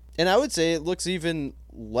 And I would say it looks even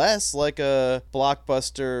less like a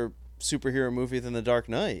blockbuster superhero movie than The Dark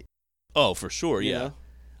Knight. Oh, for sure, You yeah. know?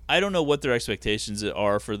 I don't know what their expectations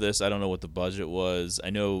are for this. I don't know what the budget was. I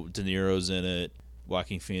know De Niro's in it.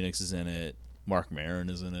 Joaquin Phoenix is in it. Mark Maron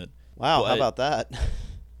is in it. Wow, how But about that?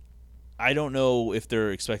 I don't know if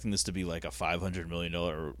they're expecting this to be like a $500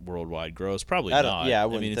 million worldwide gross. Probably I don't- not. yeah, I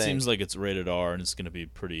mean, wouldn't it think. seems like it's rated R and it's going to be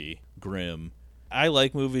pretty grim. I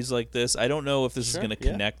like movies like this. I don't know if this is Sure, going to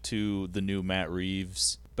yeah. connect to the new Matt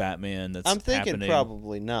Reeves Batman that's I'm thinking happening.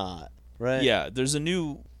 probably not, right? Yeah, there's a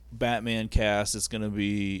new Batman cast. It's going to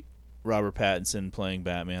be Robert Pattinson playing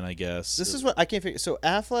Batman, I guess. This is what I can't figure. So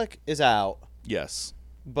Affleck is out, Yes.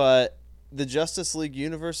 but the Justice League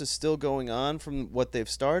universe is still going on from what they've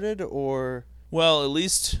started, or Well, at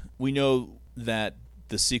least we know that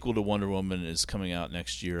the sequel to Wonder Woman is coming out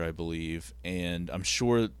next year, I believe, and I'm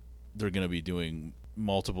sure they're going to be doing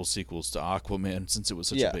multiple sequels to Aquaman since it was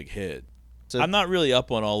such Yeah. a big hit. So- I'm not really up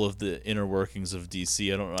on all of the inner workings of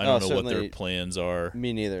DC. I don't know what their certainly plans are.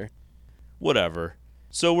 me neither. Whatever.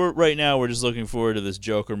 So we're just looking forward to this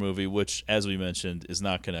Joker movie, which, as we mentioned, is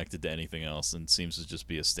not connected to anything else and seems to just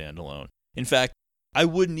be a standalone. In fact, I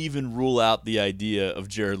wouldn't even rule out the idea of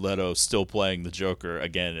Jared Leto still playing the Joker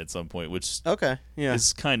again at some point, which Okay, yeah.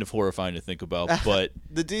 is kind of horrifying to think about. But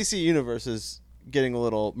The DC universe is getting a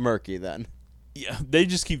little murky then. yeah, they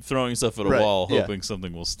just keep throwing stuff at a Right, wall, yeah. hoping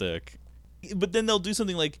something will stick. But then they'll do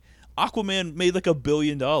something like Aquaman made like $1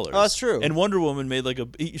 billion. Oh, that's true. And Wonder Woman made like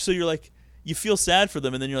so you're like, you feel sad for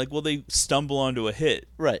them, and then you're like, well, they stumble onto a hit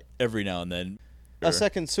Right. every now and then. A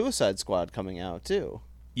second Suicide Squad coming out too.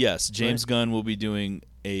 Yes, James Gunn will be doing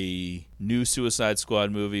a new Suicide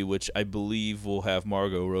Squad movie, which I believe will have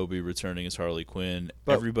Margot Robbie returning as Harley Quinn.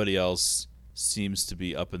 But- Everybody else seems to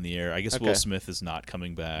be up in the air. I guess Will Okay. Smith is not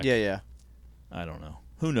coming back. Yeah. I don't know.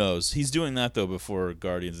 Who knows? He's doing that, though, before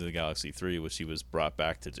Guardians of the Galaxy 3, which he was brought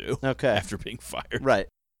back to do Okay. after being fired. Right.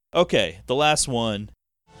 Okay, the last one.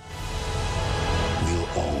 We'll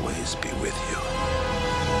always be with you.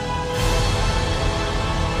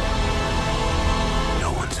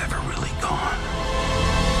 No one's ever really gone.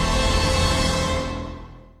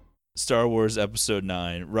 Star Wars Episode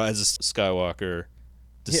 9, Rise of Skywalker,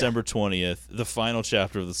 December 20th, the final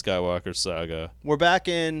chapter of the Skywalker saga. We're back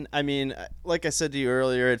in, I mean, like I said to you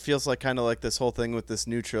earlier, it feels like kind of like this whole thing with this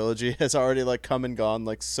new trilogy has already like come and gone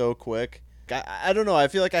like so quick. I don't know. I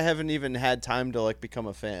feel like I haven't even had time to like become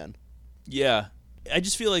a fan. Yeah. I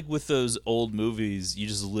just feel like with those old movies, you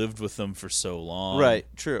just lived with them for so long. Right,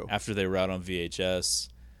 true. After they were out on VHS.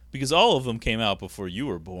 Because all of them came out before you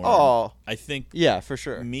were born. Oh. I think Yeah, for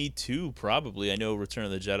sure. me too, probably. I know Return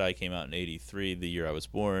of the Jedi came out in 83, the year I was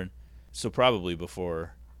born. So probably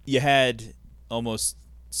before. You had almost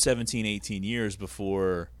 17, 18 years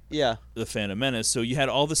before Yeah. The Phantom Menace. So you had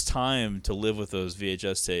all this time to live with those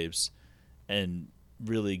VHS tapes and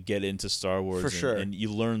really get into Star Wars. For sure. And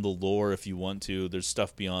you learn the lore if you want to. There's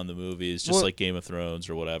stuff beyond the movies, just Well- like Game of Thrones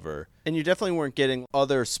or whatever. And you definitely weren't getting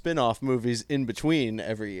other spin-off movies in between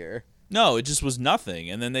every year. No, it just was nothing.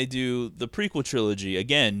 And then they do the prequel trilogy.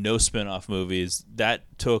 Again, no spin-off movies. That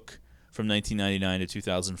took from 1999 to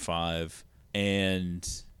 2005. And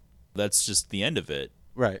that's just the end of it.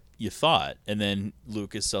 Right. You thought. And then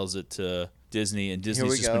Lucas sells it to Disney, and Disney's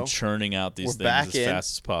we just go. been churning out these We're things back as in.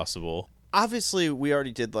 fast as possible. Obviously, we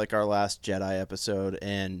already did like our last Jedi episode,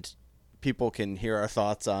 and people can hear our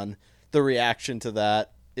thoughts on the reaction to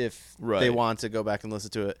that if they Right. want to go back and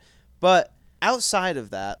listen to it. But outside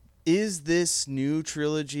of that, is this new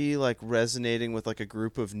trilogy like resonating with like a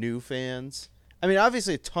group of new fans? I mean,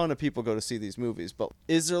 obviously, a ton of people go to see these movies, but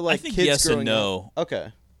is there like I think kids yes and growing no. up?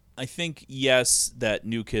 Okay. I think, yes, that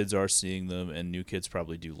new kids are seeing them, and new kids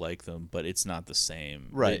probably do like them, but it's not the same.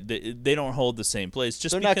 Right. They don't hold the same place.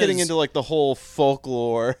 Just They're because, not getting into like the whole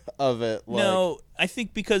folklore of it. Like, No, I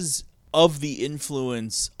think because of the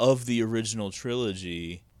influence of the original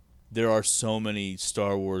trilogy, there are so many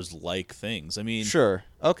Star Wars-like things. I mean, Sure.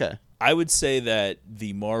 Okay. I would say that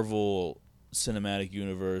the Marvel Cinematic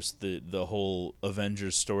Universe, the whole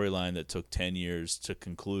Avengers storyline that took 10 years to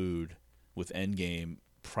conclude with Endgame,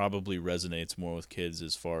 probably resonates more with kids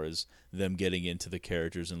as far as them getting into the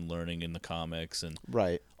characters and learning in the comics and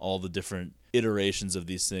Right. all the different iterations of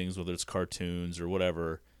these things, whether it's cartoons or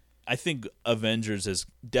whatever. I think Avengers has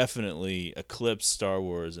definitely eclipsed Star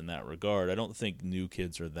Wars in that regard. I don't think new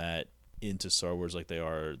kids are that into Star Wars like they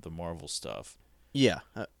are the Marvel stuff. Yeah,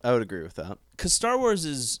 I would agree with that. Because Star Wars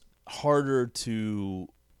is harder to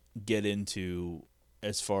get into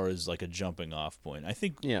as far as like a jumping off point. I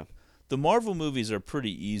think the Marvel movies are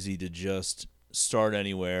pretty easy to just start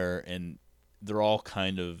anywhere, and they're all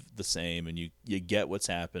kind of the same, and you get what's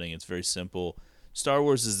happening. It's very simple. Star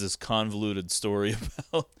Wars is this convoluted story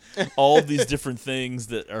about all of these different things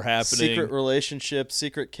that are happening. Secret relationships,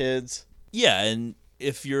 secret kids. Yeah, and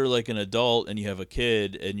if you're like an adult and you have a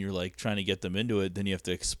kid and you're like trying to get them into it, then you have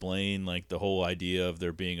to explain like the whole idea of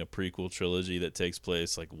there being a prequel trilogy that takes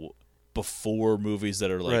place like before movies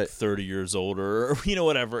that are like 30 years older or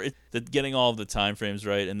whatever. That getting all of the time frames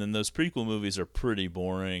right, and then those prequel movies are pretty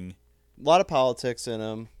boring. A lot of politics in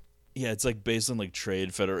them. Yeah, it's like based on like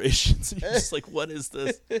trade federations. And you're just like, what is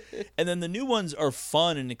this? And then the new ones are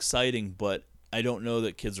fun and exciting, but I don't know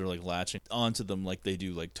that kids are like latching onto them like they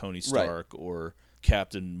do like Tony Stark or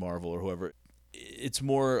Captain Marvel or whoever. It's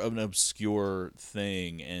more of an obscure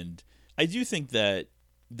thing, and I do think that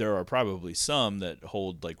there are probably some that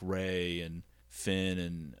hold like Rey and Finn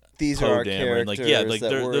and these Poe are our Dameron. characters like, yeah, like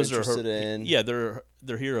that we're those interested are in. Yeah,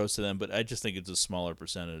 they're heroes to them, but I just think it's a smaller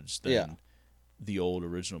percentage than the old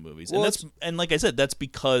original movies. Well, and like I said, that's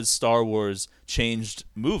because Star Wars changed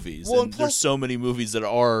movies. Well, and there's so many movies that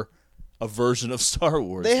are a version of Star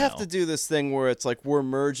Wars. They have to do this thing where it's like we're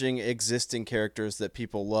merging existing characters that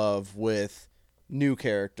people love with new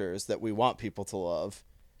characters that we want people to love.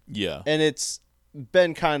 Yeah. And it's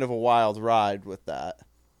been kind of a wild ride with that.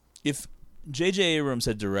 If J.J. Abrams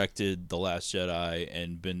had directed The Last Jedi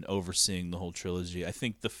and been overseeing the whole trilogy, I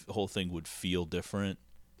think the whole thing would feel different.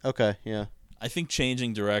 Okay, yeah. I think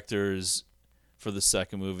changing directors for the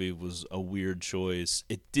second movie was a weird choice.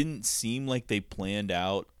 It didn't seem like they planned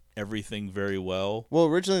out everything very well. Well,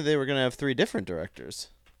 originally they were going to have 3 different directors.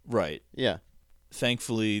 Right. Yeah.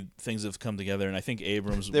 Thankfully, things have come together, and I think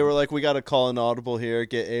Abrams... They were like, we got to call an audible here,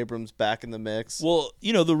 get Abrams back in the mix. Well,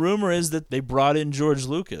 the rumor is that they brought in George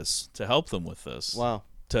Lucas to help them with this. Wow.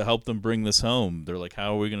 To help them bring this home. They're like,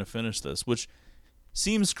 how are we going to finish this? Which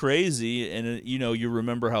seems crazy, and, you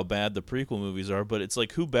remember how bad the prequel movies are, but it's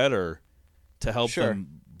like, who better to help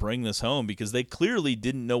them bring this home? Because they clearly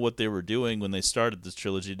didn't know what they were doing when they started this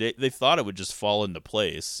trilogy. They thought it would just fall into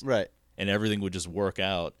place. Right. And everything would just work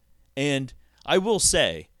out. And I will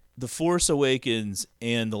say, The Force Awakens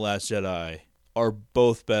and The Last Jedi are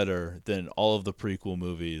both better than all of the prequel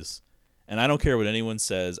movies. And I don't care what anyone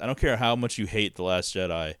says. I don't care how much you hate The Last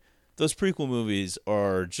Jedi. Those prequel movies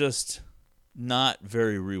are just not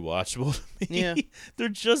very rewatchable to me. Yeah. They're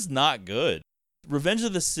just not good. Revenge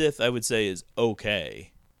of the Sith, I would say, is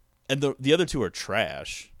okay. And the other two are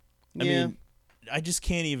trash. I mean, I just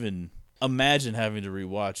can't even imagine having to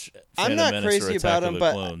rewatch Phantom I'm not Menace crazy or Attack about of them, the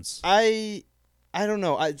but Clones. I don't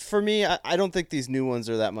know. For me, I don't think these new ones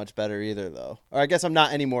are that much better either, though. Or I guess I'm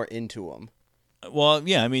not any more into them. Well,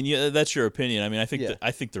 yeah, I mean, that's your opinion. I mean,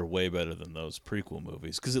 I think they're way better than those prequel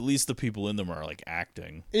movies because at least the people in them are like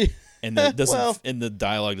acting, and and the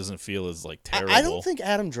dialogue doesn't feel as like terrible. I don't think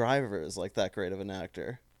Adam Driver is like that great of an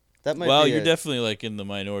actor. That might. Well, be you're definitely like in the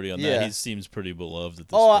minority on that. He seems pretty beloved at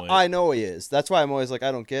this point. I know he is. That's why I'm always like,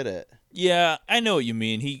 I don't get it. Yeah, I know what you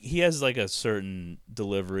mean. He has like a certain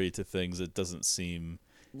delivery to things that doesn't seem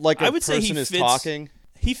like I would say he is fits, talking.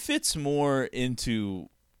 He fits more into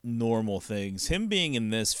normal things. Him being in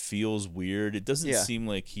this feels weird. It doesn't seem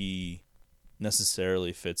like he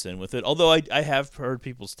necessarily fits in with it. Although I have heard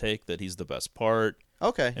people's take that he's the best part.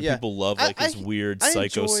 Okay, and people love like his weird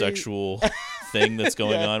psychosexual thing that's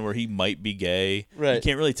going on where he might be gay. Right. You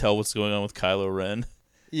can't really tell what's going on with Kylo Ren.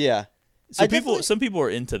 Yeah. So some people are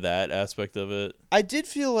into that aspect of it. I did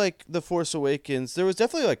feel like The Force Awakens, there was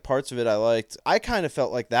definitely like parts of it I liked. I kind of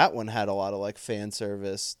felt like that one had a lot of like fan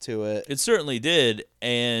service to it. It certainly did,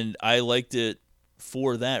 and I liked it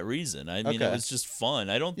for that reason. I mean, it was just fun.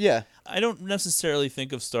 I don't necessarily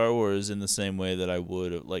think of Star Wars in the same way that I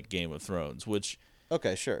would like Game of Thrones, which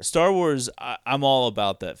okay, sure. Star Wars, I'm all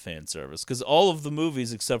about that fan service because all of the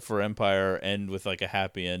movies except for Empire end with like a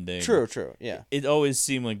happy ending. True, yeah. It always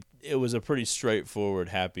seemed like it was a pretty straightforward,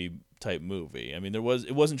 happy type movie. I mean, it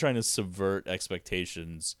wasn't trying to subvert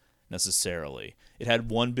expectations necessarily. It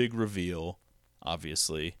had one big reveal,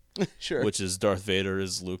 obviously, sure, which is Darth Vader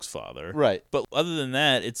is Luke's father. Right. But other than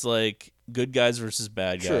that, it's like good guys versus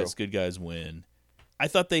bad guys. Good guys win. I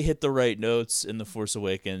thought they hit the right notes in The Force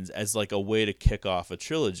Awakens as like a way to kick off a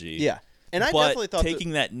trilogy. Yeah. And I but definitely thought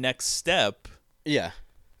taking that next step. Yeah.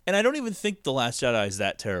 And I don't even think The Last Jedi is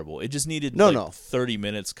that terrible. It just needed 30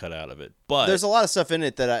 minutes cut out of it. But there's a lot of stuff in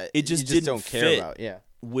it that you just don't care about. Yeah.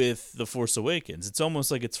 With The Force Awakens, it's almost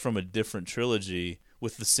like it's from a different trilogy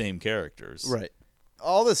with the same characters. Right.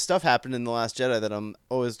 All this stuff happened in The Last Jedi that I'm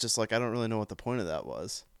always just like, I don't really know what the point of that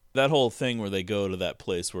was. That whole thing where they go to that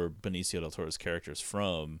place where Benicio del Toro's character is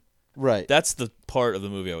from. Right. That's the part of the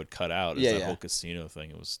movie I would cut out, is that yeah. whole casino thing.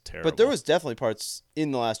 It was terrible. But there was definitely parts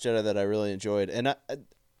in The Last Jedi that I really enjoyed. And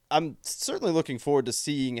I'm certainly looking forward to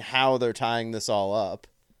seeing how they're tying this all up.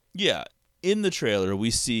 Yeah. In the trailer,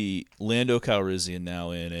 we see Lando Calrissian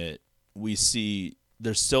now in it. We see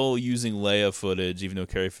they're still using Leia footage, even though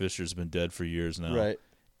Carrie Fisher's been dead for years now. Right.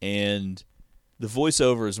 And the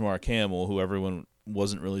voiceover is Mark Hamill, who everyone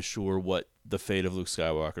wasn't really sure what the fate of Luke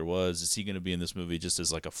Skywalker was. Is he going to be in this movie just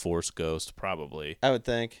as like a Force ghost? Probably. I would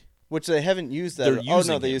think. Which they haven't used that.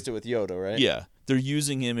 They used it with Yoda, right? Yeah. They're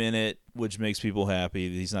using him in it, which makes people happy.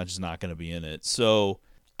 He's not going to be in it. So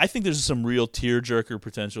I think there's some real tearjerker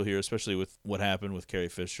potential here, especially with what happened with Carrie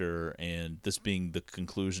Fisher and this being the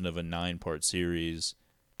conclusion of a 9-part series.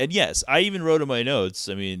 And yes, I even wrote in my notes,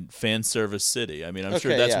 fan service city. I'm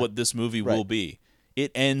sure that's what this movie will be.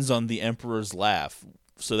 It ends on the Emperor's laugh,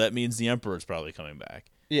 so that means the Emperor's probably coming back.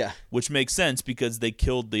 Yeah. Which makes sense because they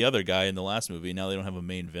killed the other guy in the last movie. Now they don't have a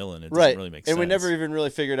main villain. It doesn't really make sense. And we never even really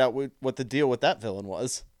figured out what the deal with that villain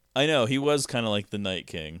was. I know. He was kind of like the Night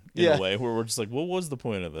King in a way, where we're just like, what was the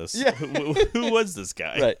point of this? Yeah. Who was this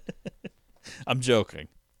guy? Right. I'm joking.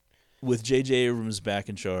 With J.J. Abrams back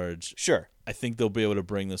in charge, sure, I think they'll be able to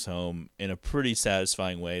bring this home in a pretty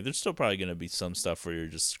satisfying way. There's still probably going to be some stuff where you're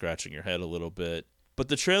just scratching your head a little bit. But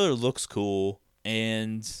the trailer looks cool,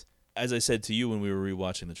 and as I said to you when we were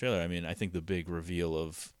rewatching the trailer, I think the big reveal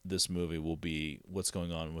of this movie will be what's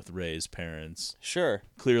going on with Rey's parents. Sure.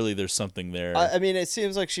 Clearly there's something there. It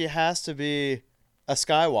seems like she has to be a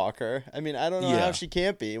Skywalker. I don't know how she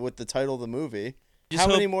can't be with the title of the movie. How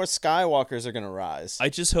many more Skywalkers are going to rise? I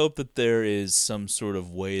just hope that there is some sort of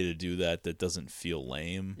way to do that doesn't feel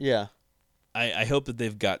lame. Yeah. I hope that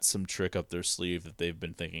they've got some trick up their sleeve that they've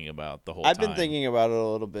been thinking about the whole time. I've been thinking about it a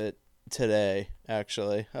little bit today,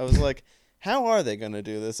 actually. I was like, how are they going to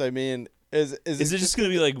do this? Is it just going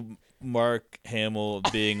to be like Mark Hamill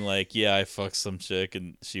being like, yeah, I fucked some chick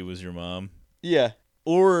and she was your mom? Yeah.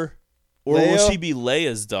 Or Leia, will she be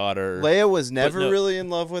Leia's daughter? Leia was never really in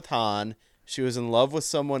love with Han. She was in love with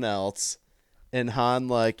someone else. And Han,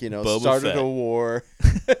 Boba started Fett. a war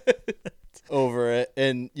over it.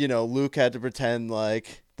 And, Luke had to pretend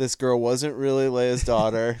like this girl wasn't really Leia's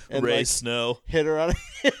daughter. And Rey Snow. Hit her on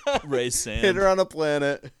Rey Sand. Hit her on a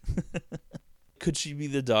planet. Could she be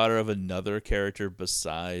the daughter of another character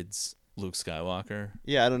besides Luke Skywalker?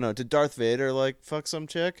 Yeah, I don't know. Did Darth Vader fuck some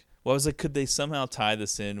chick? Well, I was like, could they somehow tie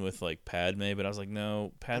this in with Padme? But I was like,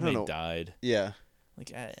 no, Padme died. Yeah.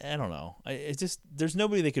 I don't know. There's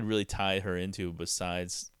nobody they could really tie her into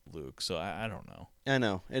besides Luke. So I don't know. I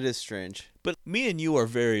know. It is strange. But me and you are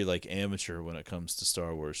very amateur when it comes to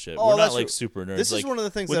Star Wars shit. Oh, we're not super nerds. This is one of the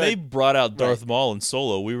things when they brought out Darth Maul and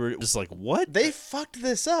Solo, we were just like, what? They fucked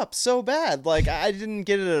this up so bad. I didn't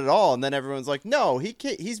get it at all. And then everyone's like, no,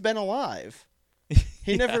 he's been alive.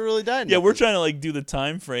 He never really died. Yeah, we're trying to do the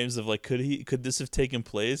time frames of could this have taken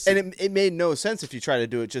place? And it made no sense if you try to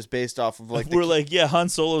do it just based off of we're Han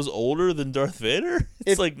Solo's older than Darth Vader.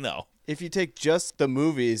 It's no. If you take just the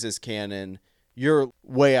movies as canon, you're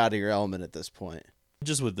way out of your element at this point.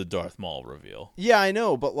 Just with the Darth Maul reveal. Yeah, I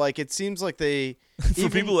know, but like it seems like they for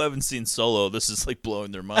people who haven't seen Solo, this is like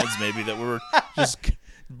blowing their minds maybe that we're just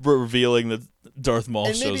revealing that Darth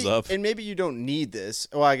Maul shows up. And maybe you don't need this.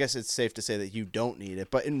 Well, I guess it's safe to say that you don't need it.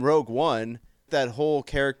 But in Rogue One, that whole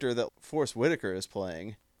character that Forrest Whitaker is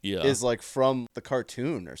playing is like from the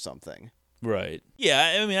cartoon or something. Right.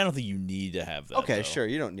 Yeah, I mean, I don't think you need to have that. Okay, though. sure,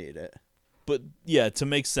 you don't need it. But yeah, to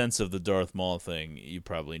make sense of the Darth Maul thing, you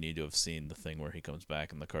probably need to have seen the thing where he comes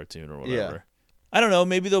back in the cartoon or whatever. Yeah. I don't know,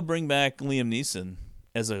 maybe they'll bring back Liam Neeson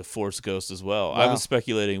as a Force ghost as well. Wow. I was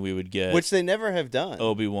speculating we would get... Which they never have done.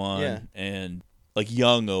 Obi-Wan and like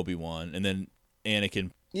young Obi-Wan and then Anakin.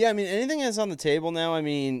 Yeah, I mean, anything that's on the table now, I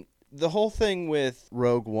mean, the whole thing with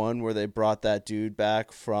Rogue One where they brought that dude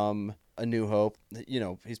back from A New Hope,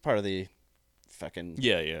 he's part of the fucking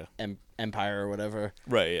Empire or whatever.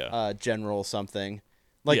 Right, yeah. General something.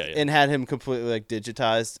 And had him completely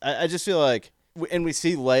digitized. I just feel like, and we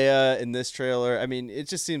see Leia in this trailer. I mean, it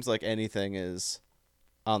just seems like anything is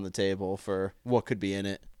on the table for what could be in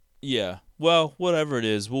it. Yeah. Well, whatever it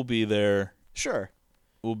is, we'll be there. Sure.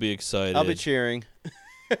 We'll be excited. I'll be cheering.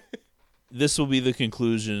 This will be the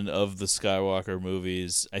conclusion of the Skywalker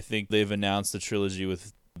movies. I think they've announced the trilogy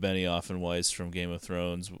with Benioff and Weiss from Game of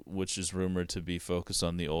Thrones, which is rumored to be focused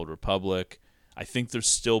on the Old Republic. I think they're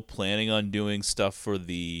still planning on doing stuff for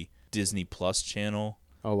the Disney Plus channel.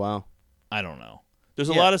 Oh, wow. I don't know. There's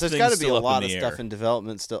a lot of things still up in the air. There's got to be a lot of stuff in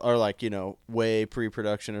development still, or like, way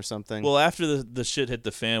pre-production or something. Well, after the shit hit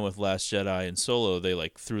the fan with Last Jedi and Solo, they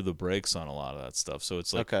like threw the brakes on a lot of that stuff. So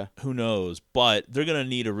it's like, who knows? But they're going to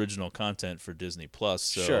need original content for Disney Plus.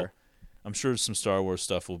 So sure. I'm sure some Star Wars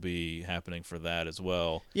stuff will be happening for that as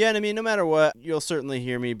well. Yeah, and I mean, no matter what, you'll certainly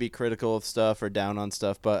hear me be critical of stuff or down on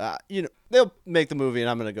stuff, but, they'll make the movie and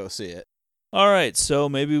I'm going to go see it. All right, so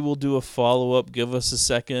maybe we'll do a follow-up. Give us a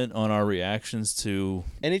second on our reactions to...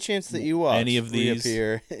 Any chance the Ewoks any of these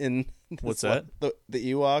reappear in... What's that?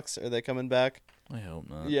 The Ewoks, are they coming back? I hope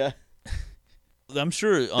not. Yeah. I'm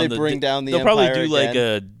sure they bring down the they'll Empire probably do again. like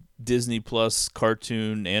a Disney Plus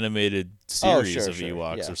cartoon animated series of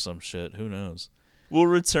Ewoks or some shit. Who knows? We'll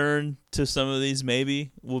return to some of these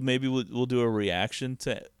maybe. We'll do a reaction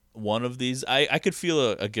to one of these. I could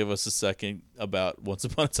feel a give us a second about Once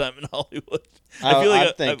Upon a Time in Hollywood. I feel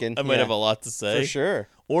like I might have a lot to say. For sure.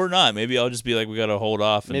 Or not. Maybe I'll just be like, we got to hold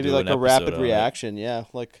off and maybe do like an a rapid episode reaction. Yeah,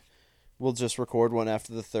 like we'll just record one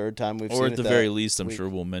after the third time we've seen it. Or at the very least, I'm sure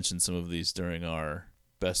we'll mention some of these during our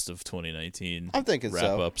Best of 2019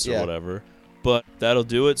 wrap-ups or whatever. But that'll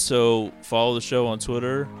do it. So follow the show on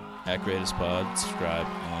Twitter @GreatestPod. Subscribe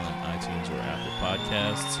on iTunes or Apple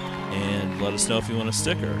Podcasts, and let us know if you want a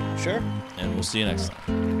sticker. Sure. And we'll see you next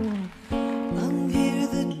time. I'm hear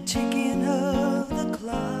the ticking of the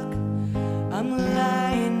clock. I'm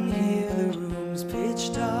lying here, the room's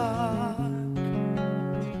pitch dark.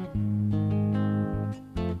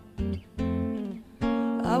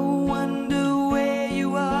 I wonder where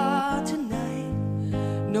you are tonight.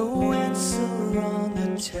 No answer on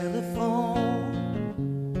the telephone.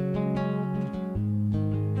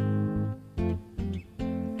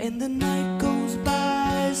 And the night goes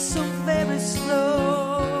by so very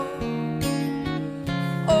slow.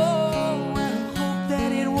 Oh, I hope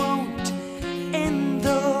that it won't end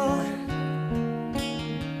though.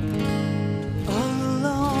 All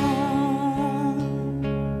alone.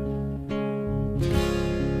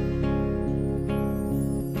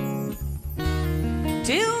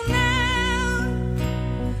 Till now,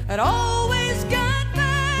 I'd always got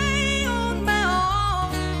by on my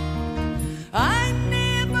own. I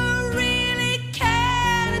never really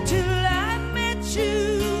cared until I met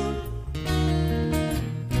you.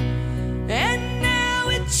 And now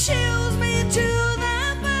it chills me to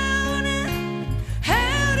the bone.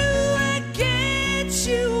 How do I get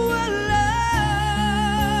you alone?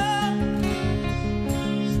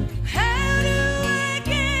 How do I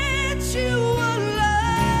get you alone?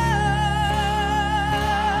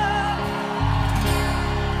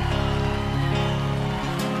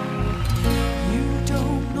 You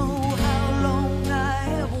don't know how long I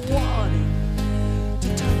have wanted to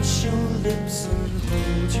touch your lips and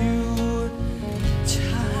hold you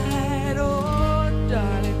tight, oh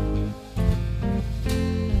darling.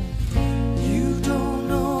 You don't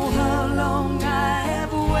know how long I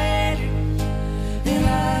have waited, and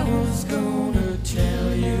I was gonna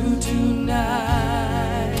tell you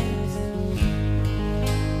tonight.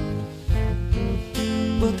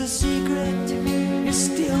 But the secret is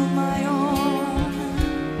still my own.